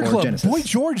 Culture Or Club. Genesis? Boy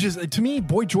George is, to me,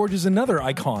 Boy George is another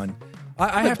icon.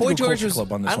 I have to go Culture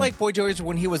Club on this I one. like Boy George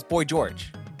when he was Boy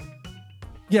George.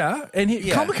 Yeah, and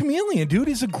Yeah. Come a Chameleon, dude,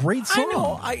 is a great song. I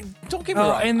know. I don't get me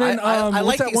wrong. and then, I what's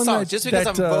like that these one songs. that- Just because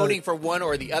that, I'm voting for one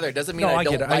or the other doesn't mean I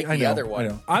don't get it. like I the know, other one. I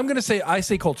know. I'm going to say, I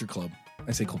say Culture Club.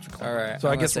 I say Culture Club. All right. So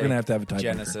I I'm guess we're gonna going to have a tiebreaker.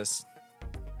 Genesis.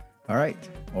 All right.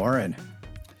 Warren.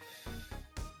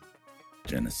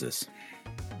 Genesis.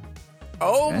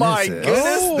 Oh my Genesis.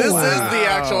 goodness! Oh, This wow. is the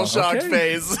actual shocked Okay.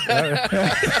 phase.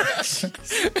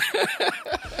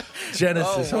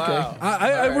 Genesis. Oh, wow. Okay.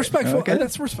 I respect. Okay.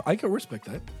 I can respect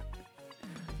that.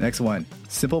 Next one.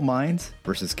 Simple Minds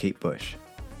versus Kate Bush.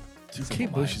 Dude,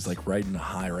 Kate Bush is like riding a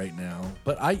high right now.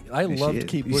 But I She loved is.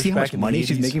 Kate You Bush see how back much in money the 80s.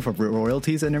 she's making from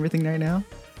royalties and everything right now?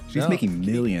 She's No. making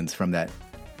millions from that.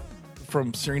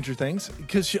 From Stranger Things?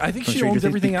 Because I think From she Stranger owns Things,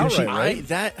 everything because outright,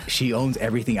 right? She owns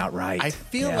everything outright. I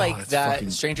feel Yeah. like it's that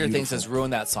fucking Stranger Things has beautiful.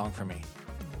 ruined that song for me.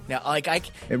 Now, like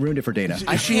It ruined it for Dana.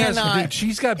 She has, cannot- dude,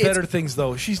 she's got better things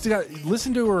though. She's got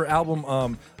listen to her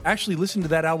album. Actually, listen to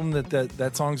that album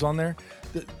that song's on there.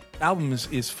 The album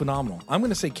is phenomenal. I'm going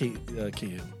to say Kate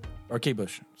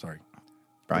Bush. Sorry,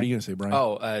 what are you going to say, Brian?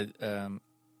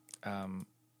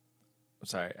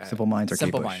 sorry. Simple Minds or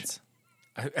Simple Kate Bush? Minds.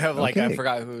 I Okay.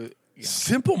 forgot who. Yeah.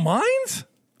 Simple Minds.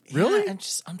 Really? Yeah,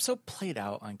 I'm so played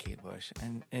out on Kate Bush,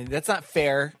 and that's not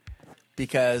fair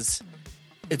because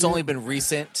it's only been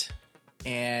recent,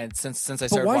 and since I But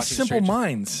started why watching Simple Stranger-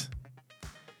 Minds?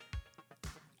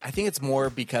 I think it's more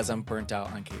because I'm burnt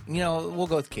out on Kate. We'll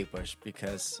go with Kate Bush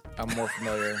because I'm more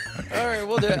familiar. All right,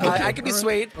 we'll do it. I can be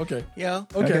swayed. Okay. Yeah.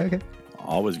 Okay.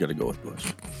 Always got to go with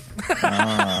Bush.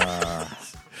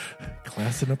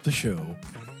 Classing up the show.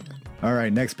 All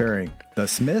right, next pairing. The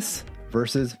Smiths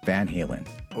versus Van Halen.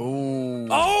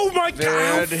 Oh my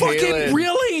Van God! Fucking Halen.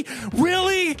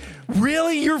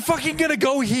 really? You're fucking gonna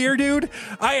go here, dude?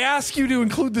 I asked you to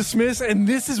include the Smiths, and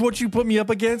this is what you put me up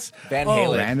against. Van Oh,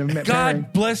 Halen. Random pairing.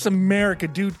 God bless America,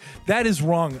 dude. That is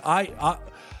wrong.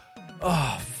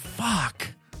 Oh fuck.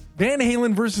 Van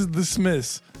Halen versus the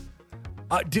Smiths.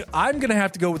 Dude, I'm gonna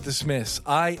have to go with the Smiths.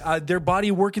 Their body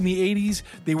of work in the '80s,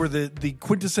 they were the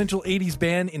quintessential '80s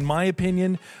band, in my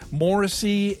opinion.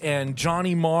 Morrissey and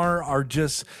Johnny Marr are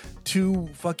just two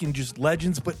fucking just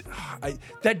legends. But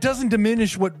that doesn't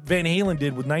diminish what Van Halen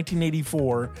did with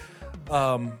 1984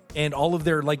 and all of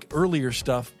their like earlier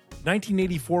stuff.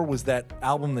 1984 was that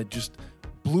album that just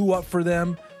blew up for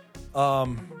them.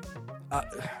 I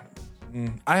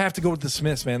have to go with the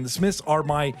Smiths, man. The Smiths are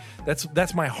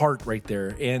that's my heart right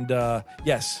there. And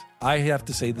yes, I have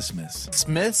to say the Smiths.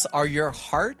 Smiths are your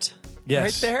heart?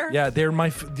 Yes. Right there? Yeah, they're my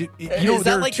Is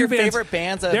that like your favorite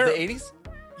bands of the 80s?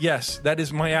 Yes, that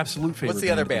is my absolute favorite. What's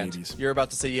the other band band? of the 80s. You're about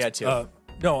to say you had two.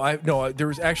 No,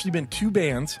 there's actually been two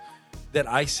bands that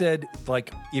I said,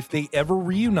 like, if they ever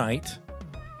reunite,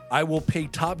 I will pay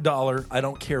top dollar. I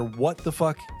don't care what the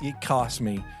fuck it costs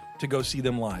me to go see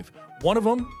them live. One of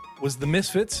them was the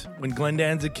Misfits when Glenn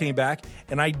Danzig came back,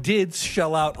 and I did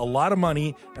shell out a lot of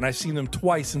money, and I've seen them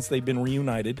twice since they've been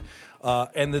reunited.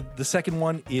 And the second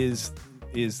one is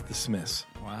the Smiths.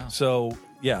 Wow. So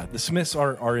yeah, the Smiths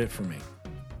are it for me.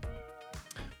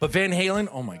 But Van Halen,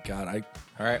 oh my God,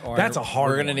 all right, Oren, that's a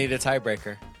hard We're gonna one. need a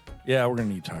tiebreaker. Yeah, we're gonna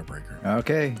need a tiebreaker.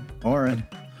 Okay, Oren.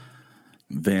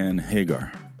 Van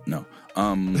Hagar. No.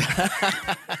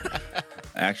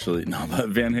 Actually, no, but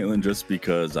Van Halen just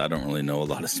because I don't really know a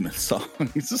lot of Smith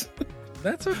songs.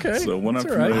 That's okay. So when That's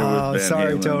I'm all right. familiar with Van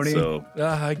sorry, Halen, Tony. So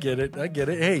I get it.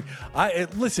 Hey,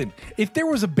 listen. If there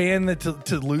was a band that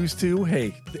to lose to,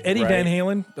 hey, Eddie Van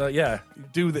Halen, yeah,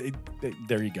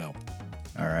 there you go.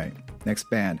 All right, next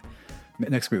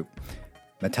group,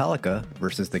 Metallica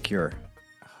versus The Cure.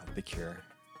 The Cure.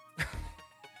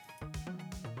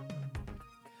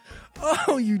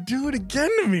 Oh, you do it again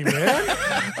to me, man.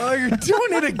 Oh, you're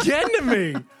doing it again to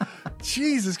me.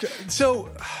 Jesus Christ.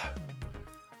 So,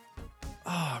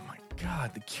 oh my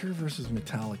God, The Cure versus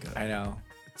Metallica. I know.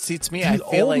 See, to me, Dude, I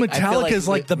feel old like Metallica is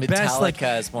like the Metallica best, like-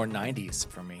 is more 90s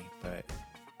for me, but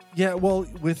Yeah, well,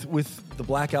 with the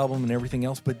Black Album and everything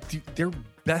else, but their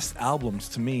best albums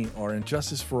to me are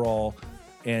Injustice for All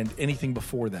and anything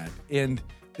before that. And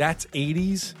that's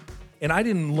 80s. And I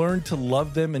didn't learn to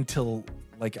love them until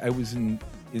like I was in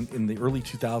the early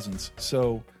 2000s.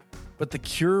 So, but The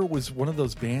Cure was one of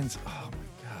those bands. Oh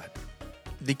my God.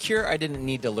 The Cure I didn't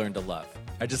need to learn to love.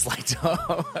 I just liked them.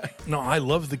 No, I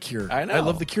love The Cure. I know. I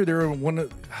love The Cure. They're one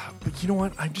of, but you know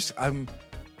what?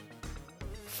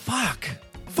 Fuck,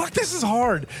 this is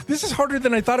hard. This is harder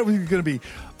than I thought it was going to be.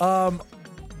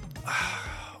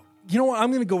 You know what? I'm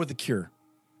going to go with The Cure.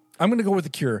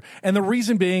 And the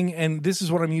reason being, and this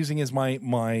is what I'm using as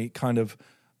my kind of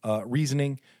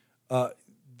reasoning,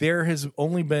 there has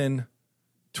only been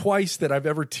twice that I've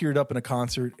ever teared up in a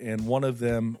concert, and one of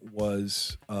them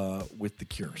was with The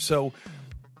Cure. So,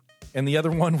 and the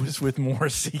other one was with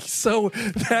Morrissey. So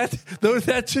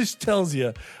that just tells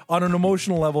you, on an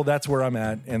emotional level, that's where I'm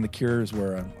at, and The Cure is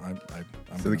where I'm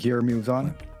So The Cure moves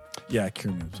on? Yeah,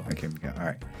 Cure moves on. Okay, all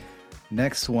right.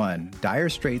 Next one, Dire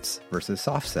Straits versus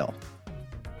Soft Cell.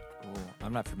 Ooh,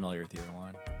 I'm not familiar with either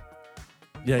one.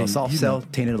 Yeah, Soft Cell,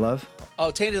 Tainted Love.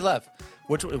 Oh, Tainted Love.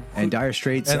 And Dire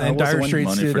Straits. and what's the Dire one? Straits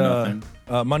Money did for Nothing.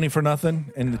 Money for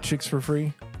Nothing and the Chicks for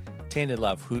Free. Tainted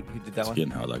Love. Who did that one?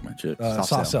 getting how I like my chips.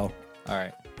 Soft Cell. All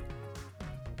right.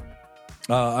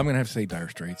 I'm gonna have to say Dire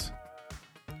Straits.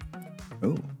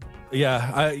 Ooh.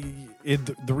 Yeah,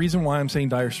 the reason why I'm saying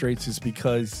Dire Straits is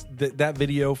because that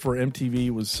video for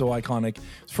MTV was so iconic.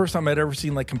 It's the first time I'd ever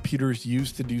seen like computers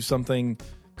used to do something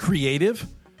creative,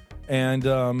 and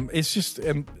it's just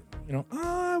I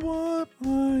want my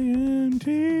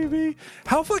MTV.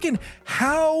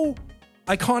 How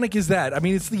iconic is that? I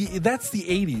mean, that's the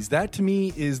 80s. That to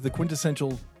me is the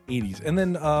quintessential 80s. And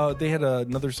then they had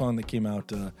another song that came out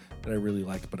that I really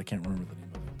liked, but I can't remember the name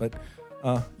of it. But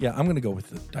yeah, I'm going to go with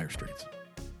the Dire Straits.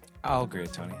 I'll agree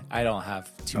with Tony. I don't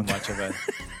have too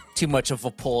much of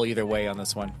a pull either way on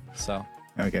this one. So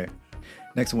Okay.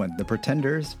 Next one, The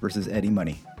Pretenders versus Eddie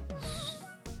Money.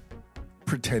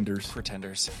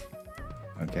 Pretenders.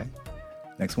 Okay.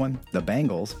 Next one, The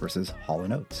Bangles versus Hall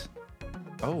 & Oates.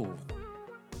 Oh,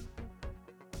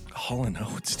 Hall &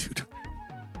 Oates, dude.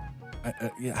 I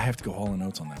have to go Hall &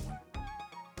 Oates on that one.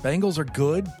 Bangles are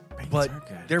good, but are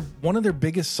good. they're one of their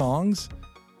biggest songs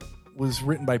was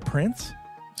written by Prince.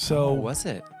 So was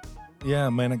it? Yeah,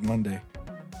 Manic Monday.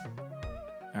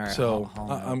 All right. So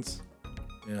Hall I'm Oates.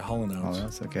 yeah, Hall & Oates. Hall &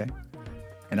 Oates, okay.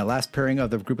 And the last pairing of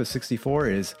the group of 64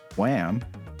 is Wham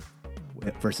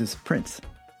versus Prince.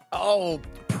 Oh,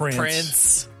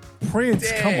 Prince. Dang.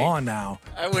 Come on now.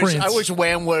 I Prince. wish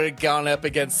Wham would have gone up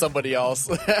against somebody else.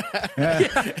 Well,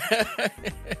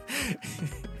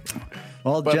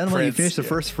 But gentlemen, you Prince, finished the yeah.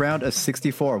 first round of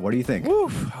 64. What do you think?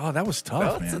 Woo. Oh, that was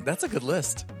tough, man. That's a good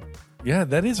list. Yeah,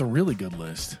 that is a really good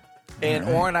list. And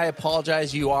Oren, I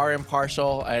apologize. You are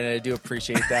impartial, and I do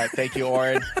appreciate that. Thank you,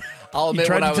 Oren. I'll admit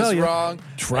tried when to I tell was you. wrong.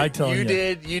 Tried telling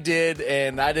you. You did,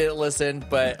 and I didn't listen.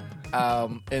 But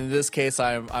in this case,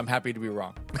 I'm happy to be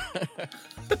wrong.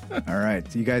 All right.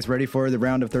 So you guys ready for the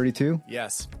round of 32?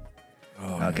 Yes.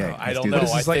 Okay. I let's don't do know.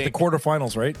 This this. is like the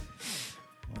quarterfinals, right?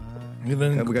 And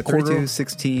then We got quarter- 32,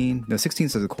 16. No, 16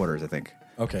 is the quarters, I think.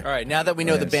 Okay. All right. Now that we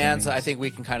know the Yeah, bands, semis. I think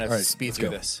we can kind of All right, speed let's through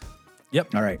go. this.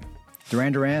 Yep. All right.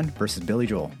 Duran Duran versus Billy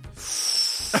Joel.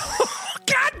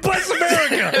 God bless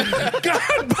America!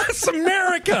 God bless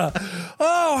America!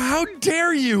 Oh, how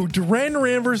dare you! Duran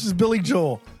Duran versus Billy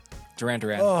Joel. Duran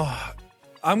Duran. Oh,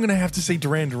 I'm gonna have to say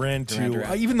Duran Duran too. Duran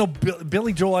Duran. Even though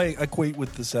Billy Joel I equate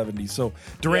with the '70s, so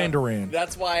Duran Duran.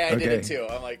 That's why I did Okay. it too.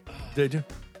 I'm like, ugh, Did you?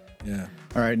 Yeah.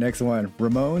 All right. Next one.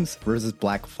 Ramones versus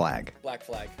Black Flag. Black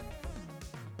Flag.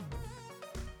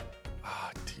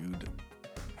 Ah, dude.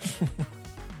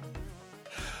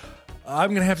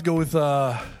 I'm gonna have to go with.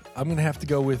 I'm gonna have to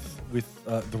go with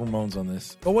the Ramones on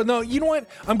this. Oh well, no. You know what?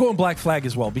 I'm going Black Flag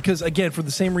as well because again, for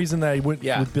the same reason that I went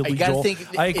Yeah, with Billy you gotta Joel.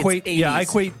 think I it's equate. 80s. Yeah, I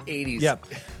equate 80s. Yeah,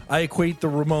 I equate the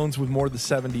Ramones with more the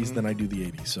 '70s than I do the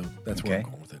 '80s. So that's where I'm Okay.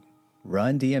 going with it.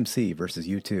 Run DMC versus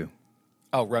U2.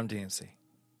 Oh, Rum DMC.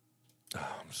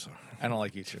 I'm sorry. I don't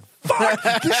like you too.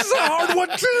 This is a hard one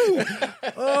too.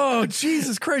 Oh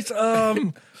Jesus Christ.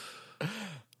 Run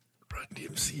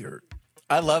DMC or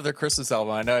I love their Christmas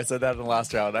album. I know I said that in the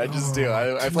last round. I just do.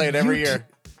 I play it every year.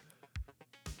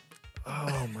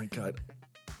 Oh my God.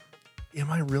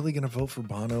 Am I really gonna vote for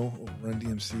Bono or Run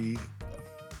DMC?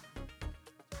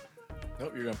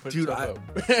 Nope, you're gonna push Dude, yourself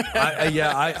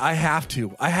I have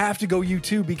to. I have to go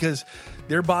U2 because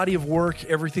their body of work,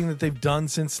 everything that they've done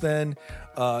since then.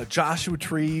 Joshua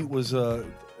Tree was an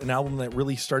album that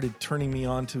really started turning me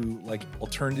on to like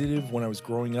alternative when I was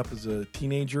growing up as a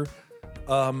teenager.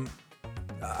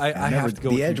 I have to go.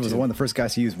 The with Edge was U2. one of the first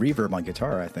guys to use reverb on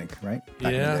guitar, I think, right?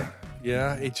 Back in the day.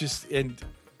 Yeah. It just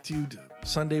dude,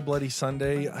 Sunday Bloody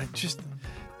Sunday.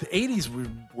 The 80s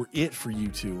were it for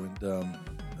U2, and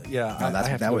yeah, No, I have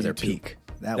to that go was their U2. peak.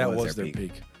 That was their their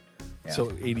peak. Yeah. So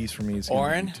 80s for me is gonna be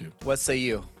Oren, U2. what say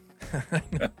you?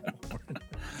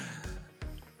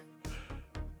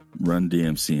 Run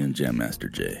DMC and Jam Master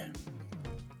Jay.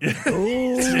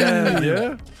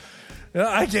 Yeah.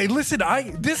 Listen.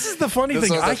 This is the funny This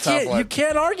thing. was a I tough can't. one. You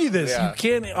can't argue this. Yeah. You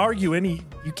can't argue any.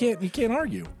 You can't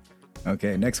argue.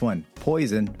 Okay, next one.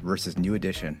 Poison versus New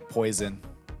Edition. Poison.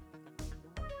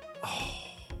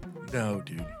 No,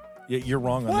 dude. Yeah, you're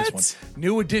wrong on What? this one.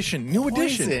 New edition. New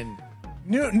edition. Poison.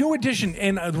 New edition.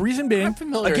 And the reason being, I'm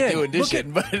familiar with again, New look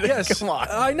Edition, but yes, come on.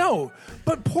 I know.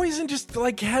 But Poison just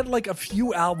like had like a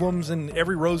few albums, and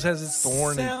Every Rose Has Its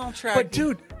Thorn. Soundtrack. But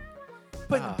dude,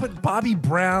 but Bobby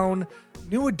Brown,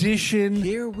 New Edition.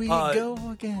 Here we go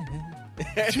again.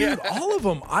 Dude, all of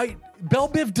them. Belle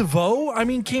Biv DeVoe, I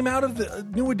mean, came out of the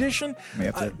New Edition.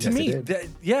 Yep, To yes, me, it did.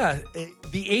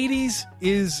 the 80s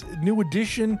is New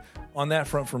Edition on that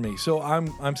front for me. So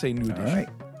I'm saying New All Edition. right.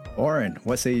 Oren,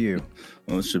 what say you?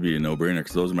 Well, this should be a no-brainer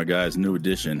because those are my guys. New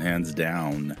Edition, hands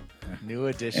down. New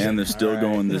Edition. And they're still All right.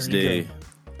 going this There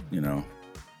you day,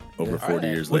 over 40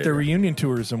 years With later. their reunion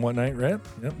tours and whatnot, right?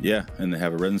 Yep. Yeah, and they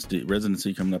have a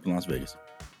residency coming up in Las Vegas.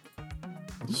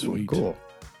 Sweet. Cool.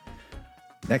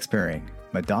 Next pairing.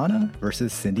 Madonna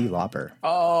versus Cyndi Lauper.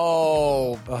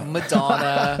 Oh,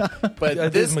 Madonna. But Yeah,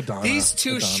 it is Madonna. these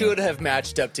two Madonna. should have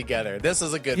matched up together. This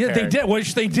is a good Yeah, pairing. they did.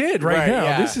 Which they did right, Right, now.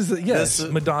 yeah. This is This is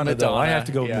Madonna, though. I Madonna, have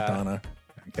to go with yeah. Madonna.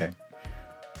 Okay.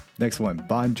 Next one.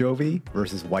 Bon Jovi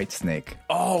versus Whitesnake.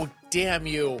 Oh, damn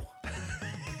you.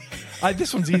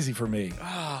 This one's easy for me.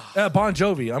 Bon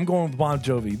Jovi. I'm going with Bon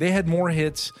Jovi. They had more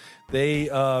hits. They,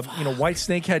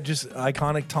 Whitesnake had just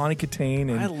iconic Tawny Katane.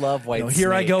 And I love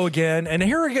Here I Whitesnake. Go Again. And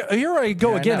Here I Go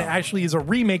Yeah, I Again know. actually is a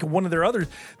remake of one of their others.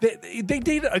 They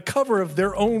did a cover of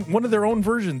one of their own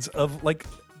versions of like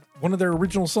one of their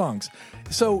original songs.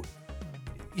 So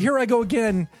Here I Go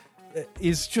Again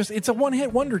is it's a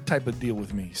one-hit wonder type of deal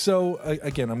with me. So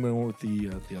again, I'm going with the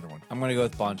other one. I'm going to go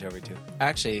with Bon Jovi, too.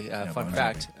 Actually, fun Bon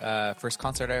fact, first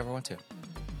concert I ever went to.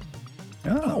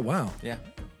 Oh, wow. Yeah.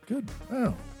 Good.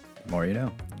 Oh. More you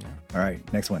know. All right.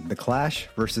 Next one. The Clash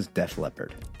versus Def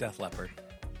Leppard. Def Leppard.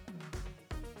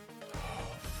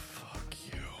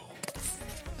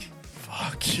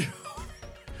 Fuck you.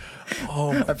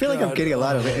 Oh, I feel like I'm getting a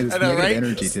lot of this I know, negative right?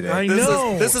 energy today. I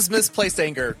know. This is misplaced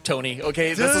anger, Tony.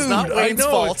 Okay, this is not Dude, I Wayne's know.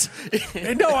 fault.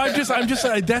 No, I'm just.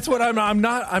 That's what I'm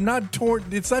not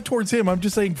toward. It's not towards him. I'm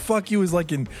just saying, fuck you is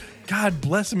like in. God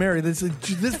bless Mary. This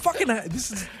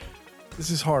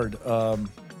is hard.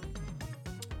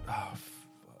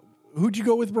 Who'd you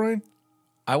go with, Brian?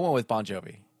 I went with Bon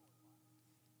Jovi.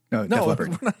 No, Def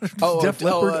Leppard. Def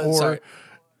Leppard or sorry.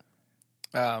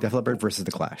 Def Leppard versus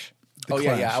The Clash. Yeah.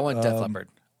 Clash. I went Def Leppard.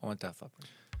 I went Def Leppard.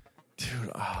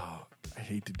 Dude, I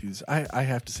hate to do this. I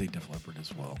have to say Def Leppard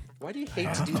as well. Why do you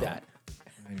hate to do that?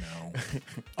 I know.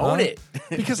 Own it.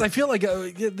 Because I feel like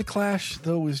the Clash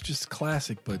though is just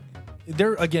classic, but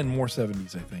they're again more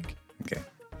 70s. I think. Okay.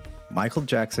 Michael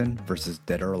Jackson versus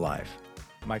Dead or Alive.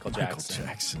 Michael Jackson. Michael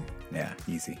Jackson. Yeah,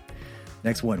 easy.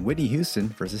 Next one, Whitney Houston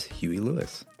versus Huey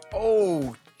Lewis.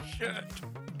 Oh shit!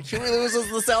 Huey Lewis is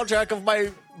the soundtrack of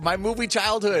my movie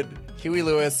childhood. Huey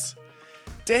Lewis.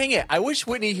 Dang it! I wish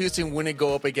Whitney Houston wouldn't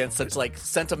go up against such like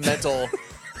sentimental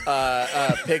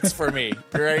picks for me,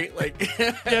 right? Like,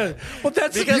 Yeah. Well,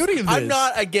 that's the because beauty of this. I'm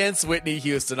not against Whitney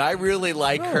Houston. I really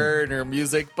like her and her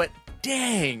music, but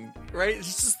dang, right?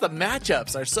 It's just the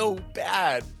matchups are so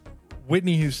bad.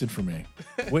 Whitney Houston for me.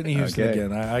 Whitney Houston Okay.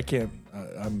 again. I can't.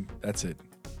 That's it.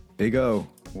 Big O,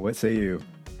 what say you?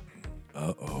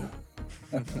 Uh-oh.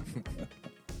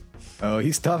 Oh,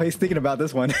 he's tough. He's thinking about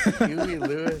this one. Huey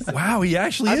Lewis. Wow, he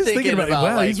actually I'm is thinking about it.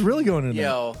 Wow, like, he's really going in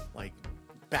there. like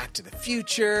Back to the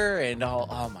Future and all.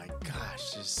 Oh my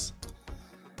gosh, just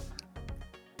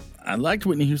I liked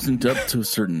Whitney Houston up to a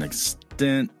certain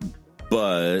extent,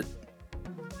 but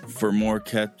for more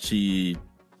catchy,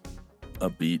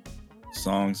 upbeat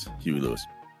songs, Huey Lewis.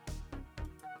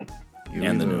 Huey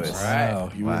And the Lewis. news. Wow,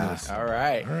 Huey Wow. Lewis. all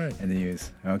right. All right. And the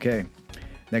news. Okay.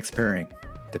 Next pairing,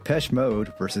 Depeche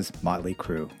Mode versus Motley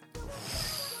Crue.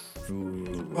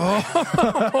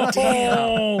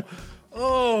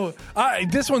 Oh,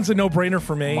 this one's a no-brainer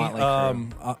for me. Motley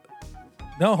Crue.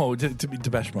 No, to be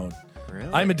Depeche Mode.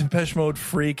 Really? I'm a Depeche Mode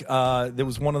freak. There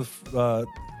was one of the,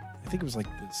 I think it was like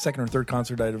the second or third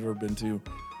concert I'd ever been to.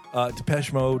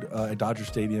 Depeche Mode at Dodger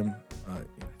Stadium. I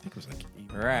think it was like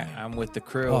 8 All right, I'm with the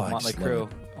crew. Oh, I Motley just love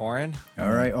Crue. Oren?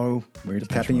 All right. Oh, we're Depeche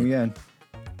tapping you Mode. again.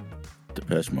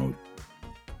 Depeche Mode.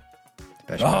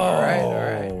 Depeche Mode. All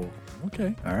right.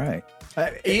 Okay. All right.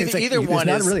 Either one it's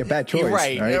not is really a bad choice. You're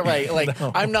right. right? You're right. Like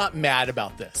I'm not mad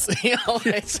about this. You know,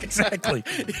 like, Exactly.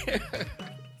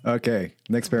 Okay.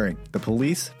 Next pairing, The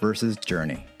Police versus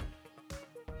Journey.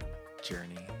 Journey.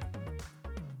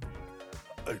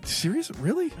 Serious?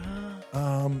 Really?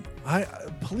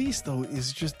 Police though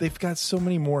is just they've got so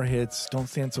many more hits. Don't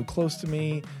Stand So Close to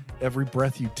Me. Every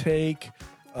Breath You Take.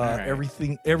 right.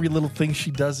 Everything. Every little thing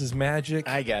she does is magic.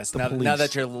 I guess The now Police.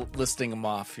 that you're listing them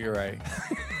off, you're right.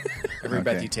 Every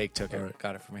breath Okay. you take took it.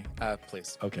 Got it for me.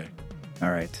 Please. Okay. All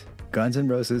right. Guns N'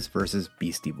 Roses versus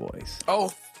Beastie Boys. Oh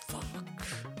fuck.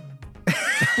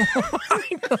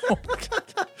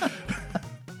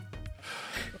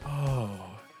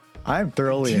 I'm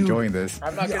thoroughly Dude. enjoying this.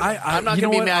 I'm not Yeah, gonna, I- I'm not you gonna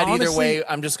know be what? mad either Honestly- way.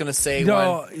 I'm just gonna say No,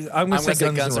 one. I'm gonna say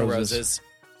gonna Guns N' N' Roses.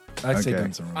 I'd say Okay.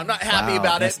 Guns N' Roses. I'm not happy Wow,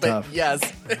 about it, that's but tough. yes.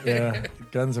 Yeah,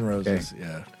 Guns N' Roses.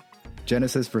 Yeah.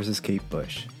 Genesis versus Kate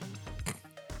Bush.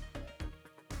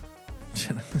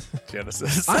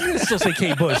 Genesis. I'm gonna still say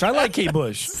Kate Bush. I like Kate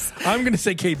Bush. I'm gonna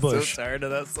say Kate so Bush. tired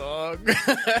of that song.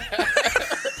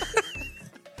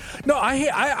 No,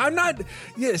 I'm not.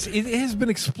 Yes, it has been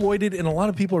exploited, and a lot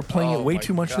of people are playing Oh it way my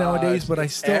too much gosh. nowadays. But I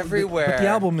still Everywhere. But the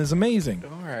album is amazing.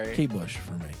 All right. Kate Bush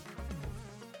for me.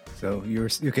 So you're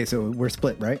okay. So we're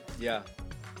split, right? Yeah.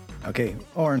 Okay,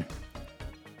 Oren.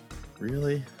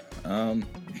 Really?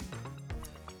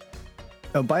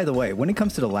 Oh, by the way, when it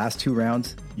comes to the last two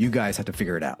rounds, you guys have to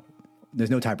figure it out. There's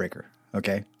no tiebreaker.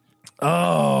 Okay.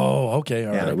 Oh, okay.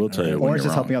 All Yeah, right. I will tell you when Orange you're is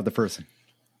wrong. helping out the first.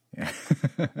 Yeah.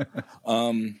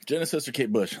 Genesis or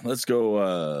Kate Bush? Let's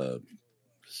go.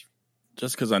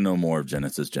 Just because I know more of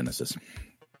Genesis.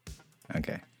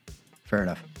 Okay. Fair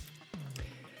enough.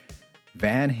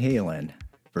 Van Halen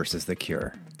versus The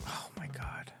Cure. Oh my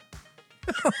god.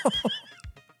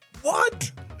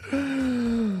 What?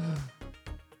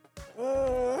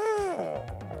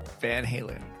 Van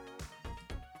Halen.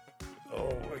 Oh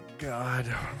my God!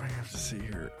 What do I have to say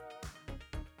here?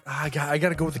 I got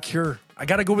to go with the Cure. I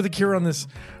got to go with the Cure on this.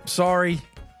 I'm sorry.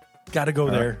 Got to go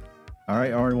there. All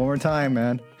right, Oren, one more time,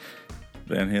 man.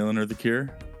 Van Halen or The Cure?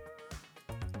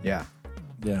 Yeah.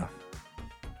 Yeah.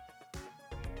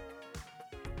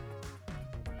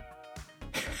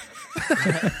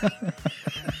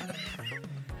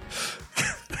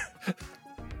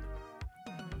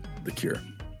 The Cure.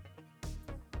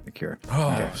 The Cure.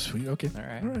 Oh, sweet. Okay. All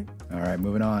right. All right. All right,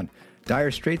 moving on.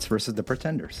 Dire Straits versus The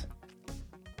Pretenders.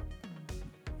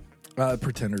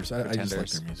 Pretenders. I just like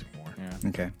Pretenders. their music more. Yeah.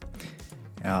 Okay.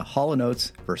 Hall &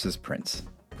 Oates versus Prince.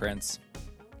 Prince.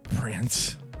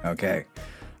 Prince. Okay.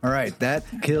 All right, that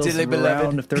kills Dearly the beloved.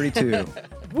 round of 32.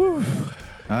 Woo.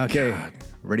 Okay,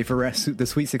 ready for the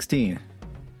Sweet 16.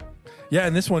 Yeah,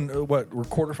 and this one, what? We're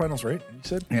quarterfinals, right? You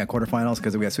said. Yeah, quarterfinals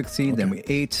because we got 16, then we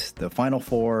 8, the final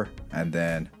 4, and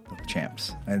then the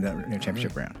champs, and the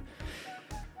championship round.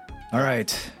 All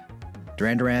right,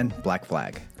 Duran Duran, Black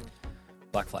Flag.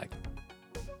 Black Flag.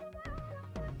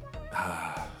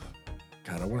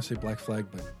 God, I want to say Black Flag,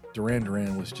 but Duran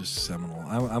Duran was just seminal.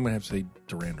 I'm going to have to say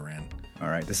Duran Duran. All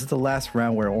right. This is the last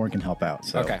round where Oren can help out.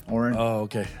 So, Okay. Oren. Oh,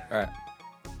 okay. All right.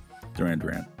 Duran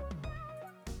Duran.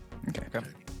 Okay. Okay.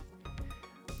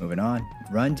 Moving on.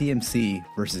 Run DMC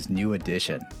versus New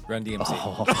Edition. Run DMC.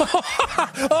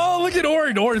 Oh, look at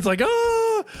Oren. Oren's like,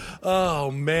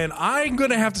 oh, man. I'm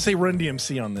going to have to say Run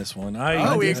DMC on this one.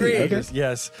 We agree. Okay.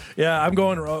 Yes. Yeah, I'm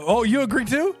going. Oh, you agree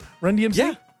too? Run DMC?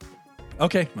 Yeah.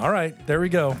 Okay. All right. There we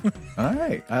go. All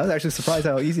right. I was actually surprised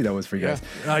how easy that was for you guys.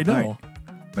 I know. All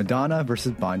right. Madonna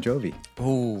versus Bon Jovi.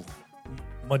 Ooh.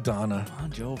 Madonna.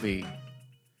 Bon Jovi.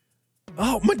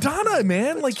 Oh, Madonna,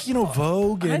 man. Like,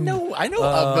 Vogue. And, I know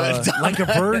Madonna. Like a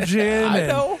Virgin. I and-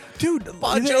 know. Dude,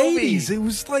 Bon in the Jovi. 80s, it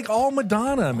was like all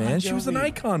Madonna, man. Bon She was an Jovi.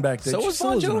 icon back then. So She was still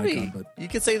Bon is an Jovi. icon, but- You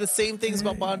could say the same things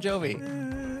about Bon Jovi.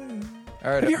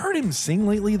 All right. Have you heard him sing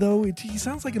lately, though? He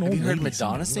sounds like an Have old you heard lady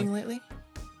Madonna singing. sing lately?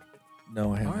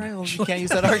 No, I haven't. All right. Well, you can't use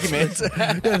that argument.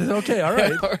 Yeah, okay, all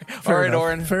right. All right, enough.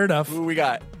 Oren. Fair enough. Who we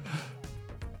got?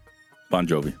 Bon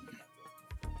Jovi.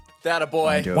 That a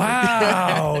boy. Bon Jovi.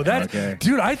 Wow, Okay.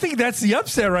 dude, I think that's the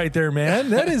upset right there, man.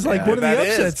 That is like one of the That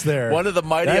is. upsets there. One of the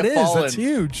mighty That have is. fallen. That's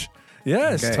huge.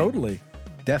 Yes, Okay. totally.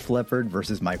 Def Leppard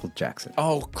versus Michael Jackson.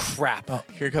 Oh crap!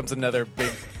 Here comes another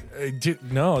big.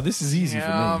 No, this is easy for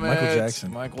me. Damn Michael it.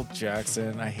 Jackson. Michael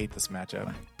Jackson. I hate this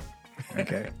matchup.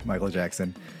 Okay. Michael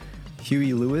Jackson.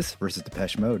 Huey Lewis versus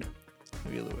Depeche Mode.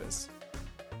 Huey Lewis.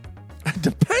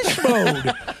 Depeche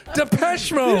Mode.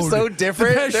 Depeche Mode. They're so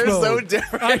different. Depeche They're so Mode.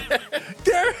 different.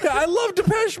 I love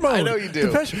Depeche Mode. I know you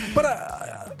do.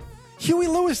 But Huey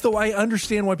Lewis, though, I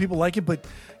understand why people like it, but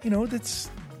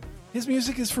that's his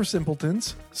music is for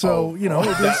simpletons. So it is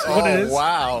what it is.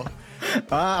 Wow.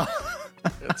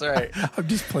 That's right. I'm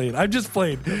just playing. That's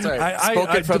That's right.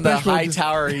 Spoken from the Depeche Mode high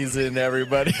tower he's in,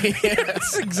 everybody.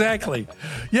 Yes, exactly.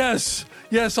 Yes,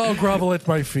 I'll grovel at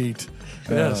my feet.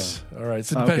 Yes. All right.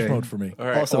 So Depeche Okay. Mode for me. All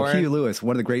right, Also, Oren. Huey Lewis,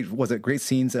 one of the great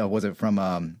scenes, was it from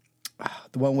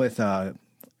the one with,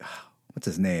 what's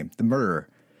his name? The murderer.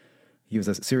 He was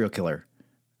a serial killer.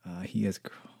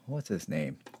 What's his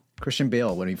name? Christian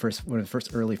Bale, one of his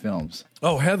first early films.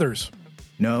 Oh, Heathers.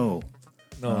 No.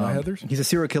 No, not Heathers. He's a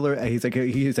serial killer. He's like in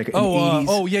the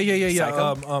 80s. Yeah.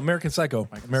 Psycho? American Psycho.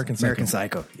 American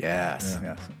Psycho. Yes.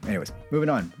 Yeah. Anyways, moving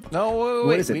on. No, wait.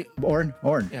 What is it?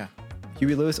 Oren? Yeah.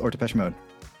 Huey Lewis or Depeche Mode?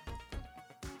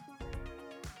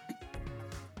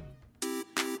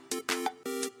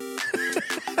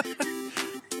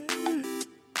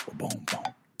 Boom, boom.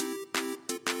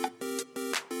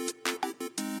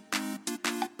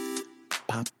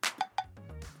 Pop.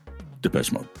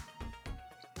 Depeche Mode.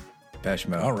 Depeche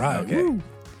Mode. All right. Okay. Woo.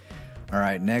 All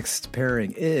right. Next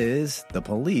pairing is The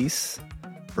Police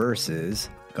versus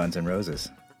Guns N' Roses.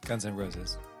 Guns N'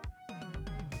 Roses.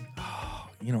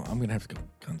 I'm gonna have to go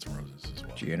Guns N' Roses as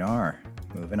well. GNR.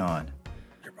 Moving on.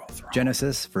 You're both wrong.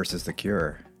 Genesis versus The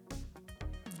Cure.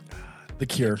 The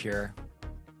Cure. Cure.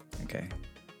 Okay.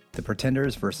 The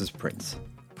Pretenders versus Prince.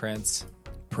 Prince.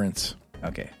 Prince.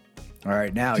 Okay. All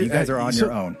right. Now you guys are on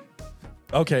your own.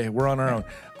 Okay, we're on our own.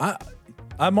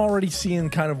 I'm already seeing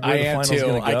kind of where I the am final's too.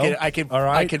 going to go. I can. All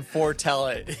right. I can foretell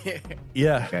it.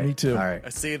 Yeah, Okay. me too. All right. I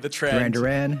see the Duran trend.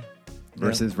 Duran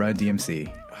versus Run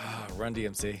DMC. Oh, Run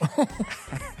DMC.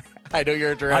 I know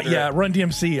you're a Duran. Yeah, Run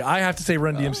DMC. I have to say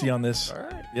Run DMC on this. All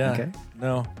right. Yeah. Okay.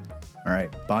 No. All right.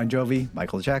 Bon Jovi,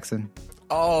 Michael Jackson.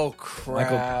 Oh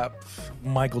crap.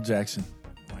 Michael Jackson.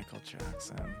 Michael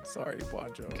Jackson. Sorry,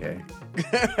 Bon Jovi.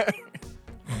 Okay.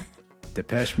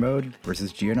 Depeche Mode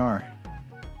versus GNR.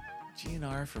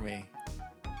 GNR for me.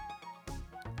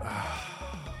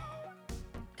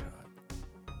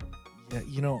 Yeah,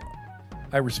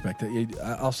 I respect it.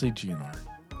 I'll say GNR.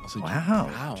 I'll say Wow.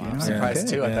 Wow, GNR. I'm surprised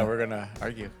Okay. too. I Yeah. thought we were gonna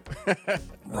argue. All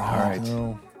right.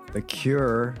 No. The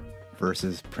Cure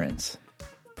versus Prince.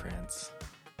 Prince.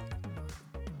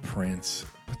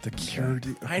 But the Cure.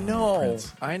 I know.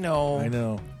 Prince. I know. I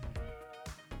know.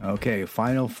 Okay.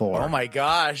 Final four. Oh my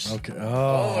gosh. Okay.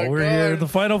 Oh my we're God. here. The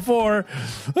final four.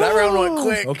 That round went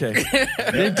quick. Okay.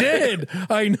 It did.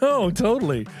 I know.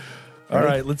 Totally. All Ready?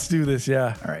 right. Let's do this.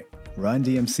 Yeah. All right. Run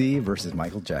DMC versus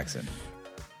Michael Jackson.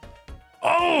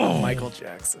 Oh, Michael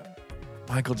Jackson.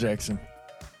 Michael Jackson.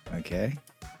 Okay.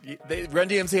 Run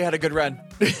DMC had a good run.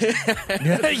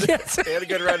 Yeah, yes. They had a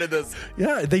good run in this.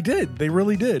 Yeah, they did. They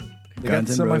really did. They got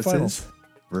Guns to N' semifinals. Roses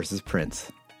versus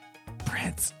Prince.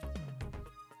 Prince.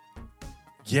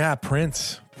 Yeah,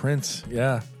 Prince.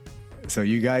 Yeah. So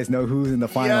you guys know who's in the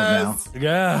finals Yes.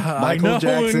 Yeah. now. I Michael know.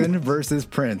 Jackson versus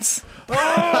Prince. Oh,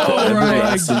 my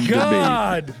Awesome debate.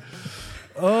 God.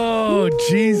 Oh,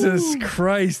 Jesus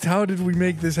Christ. How did we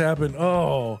make this happen?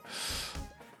 Oh.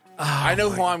 I know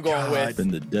who I'm going It's with.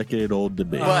 been the decade-old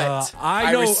debate. But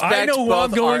I know who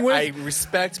I'm going with. I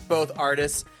respect both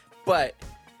artists, but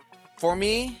for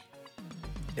me,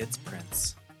 it's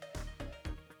Prince.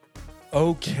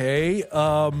 Okay.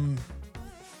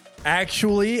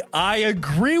 Actually, I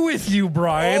agree with you,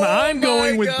 Brian. I'm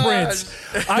going with Prince.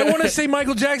 I want to say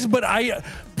Michael Jackson, but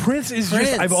Prince is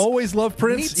just. I've always loved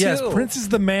Prince. Me too. Yes, Prince is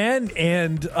the man,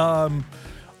 and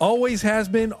always has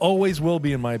been, always will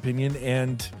be, in my opinion.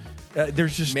 And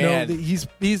there's just he's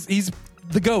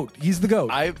the GOAT. He's the GOAT.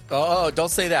 Don't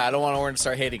say that. I don't want Oren to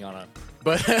start hating on him.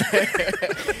 But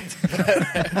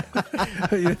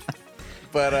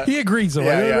he agrees, though,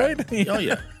 right? Oh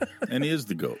yeah, and he is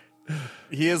the GOAT.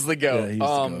 he is the GOAT. Yeah, he's the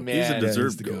GOAT. Man, He's a Yeah,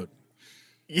 deserved he's the GOAT.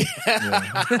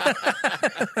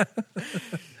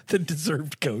 The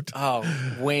deserved GOAT. Oh,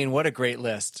 Wayne, what a great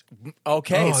list.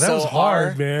 Okay, Oh, that so was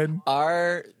hard, man.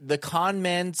 The con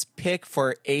men's pick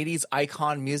for 80s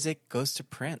icon music goes to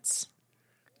Prince.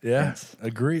 Yeah,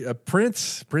 agree.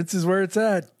 Prince is where it's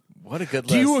at. What a good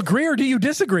Do list. you agree or do you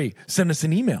disagree? Send us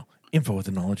an email.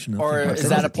 Info@theknowledge. Or is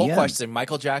Send that us a a poll DM. question?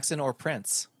 Michael Jackson or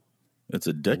Prince? It's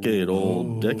a decades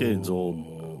old.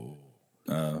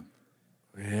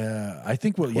 Yeah, I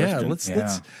think. Well, Question. let's.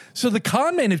 So the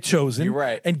con men have chosen. You're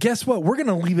right. And guess what? We're going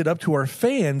to leave it up to our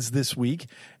fans this week.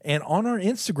 And on our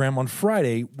Instagram on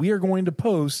Friday, we are going to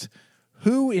post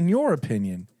who, in your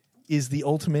opinion, is the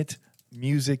ultimate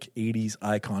music 80s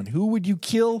icon. Who would you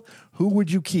kill? Who would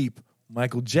you keep?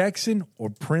 Michael Jackson or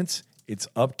Prince? It's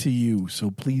up to you. So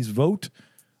please vote.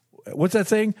 What's that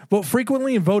saying? Vote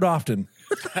frequently and vote often.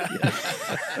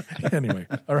 Anyway,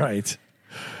 all right.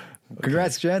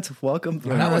 Congrats, gents. Welcome.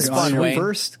 That was On fun, your Wayne.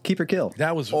 first keep or kill.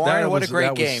 That was Oren, what a great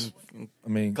that game. I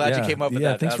mean, Glad you came up with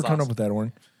that. Thanks That for was coming up awesome. with that,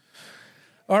 Oren.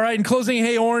 All right, in closing,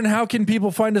 hey, Oren, how can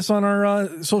people find us on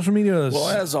our social medias? Well,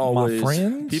 as always, my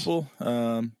friends?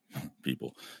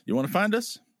 people, you want to find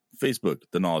us? Facebook,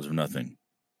 The Knowledge of Nothing.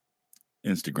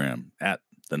 Instagram,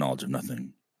 @The Knowledge of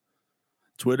Nothing.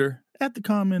 Twitter, @The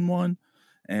Common One.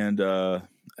 And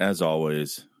as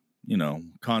always,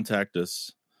 contact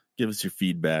us. Give us your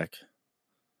feedback.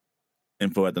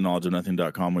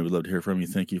 Info@theknowledgeofnothing.com. We would love to hear from you.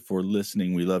 Thank you for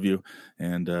listening. We love you.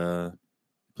 And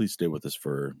please stay with us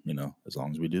for, as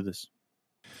long as we do this.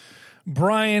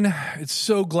 Brian, it's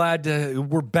so glad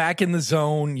we're back in the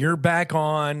zone. You're back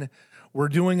on. We're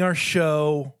doing our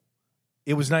show.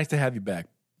 It was nice to have you back,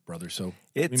 brother. So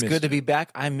It's good to be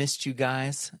back. I missed you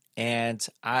guys. And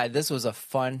this was a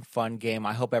fun game.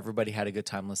 I hope everybody had a good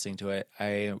time listening to it.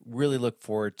 I really look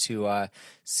forward to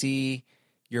see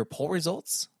your poll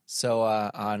results. So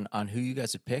on who you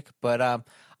guys would pick. But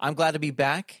I'm glad to be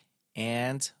back,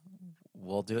 and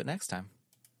we'll do it next time.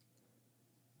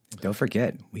 Don't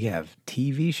forget, we have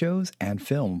TV shows and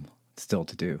film still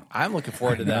to do. I'm looking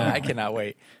forward to that. I cannot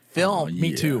wait. Film.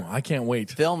 Me too. I can't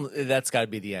wait. Film, that's got to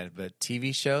be the end. But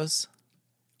TV shows,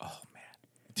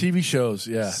 TV shows,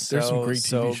 yeah. There's some great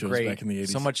TV shows great. back in the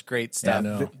 80s. So much great stuff.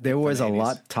 Yeah, I know. There was a from the 80s.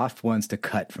 lot tough ones to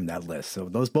cut from that list. So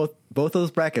those both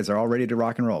those brackets are all ready to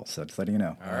rock and roll. So just letting you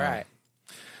know. All right.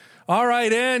 All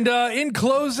right, and in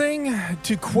closing,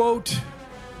 to quote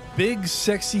Big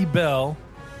Sexy Belle,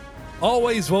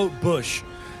 always vote Bush.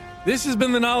 This has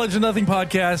been the Knowledge of Nothing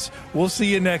podcast. We'll see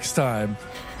you next time.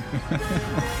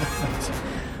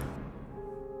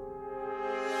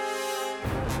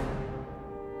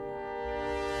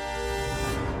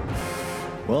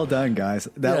 Well done, guys.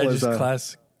 That was just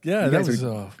classic. Yeah, that was.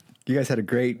 You guys had a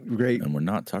great And we're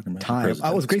not talking about time. It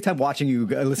was a great time watching you,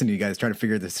 listening to you guys trying to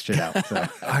figure this shit out. So.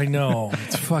 I know,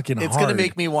 it's fucking It's hard. going to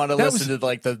make me want to That listen to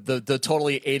like the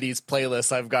totally 80s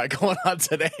playlist I've got going on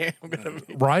today. I'm gonna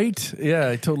be... Right? Yeah,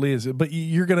 it totally is. But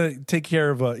you're going to take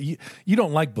care of. You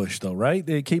don't like Bush, though, right?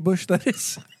 Kate Bush, that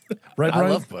is. Right, Brian? I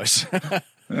love Bush.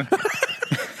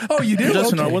 Oh, you did?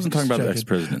 Justin, Okay. I wasn't talking about the Checking.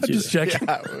 ex-presidents I'm just either.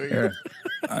 checking.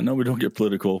 I know we don't get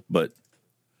political, but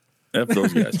F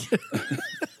those guys.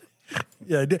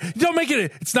 Yeah, don't make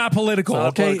it. It's not political, It's not a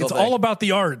okay? political It's thing. all about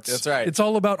the arts. That's right. It's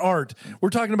all about art. We're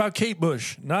talking about Kate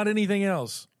Bush, not anything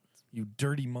else. You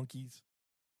dirty monkeys.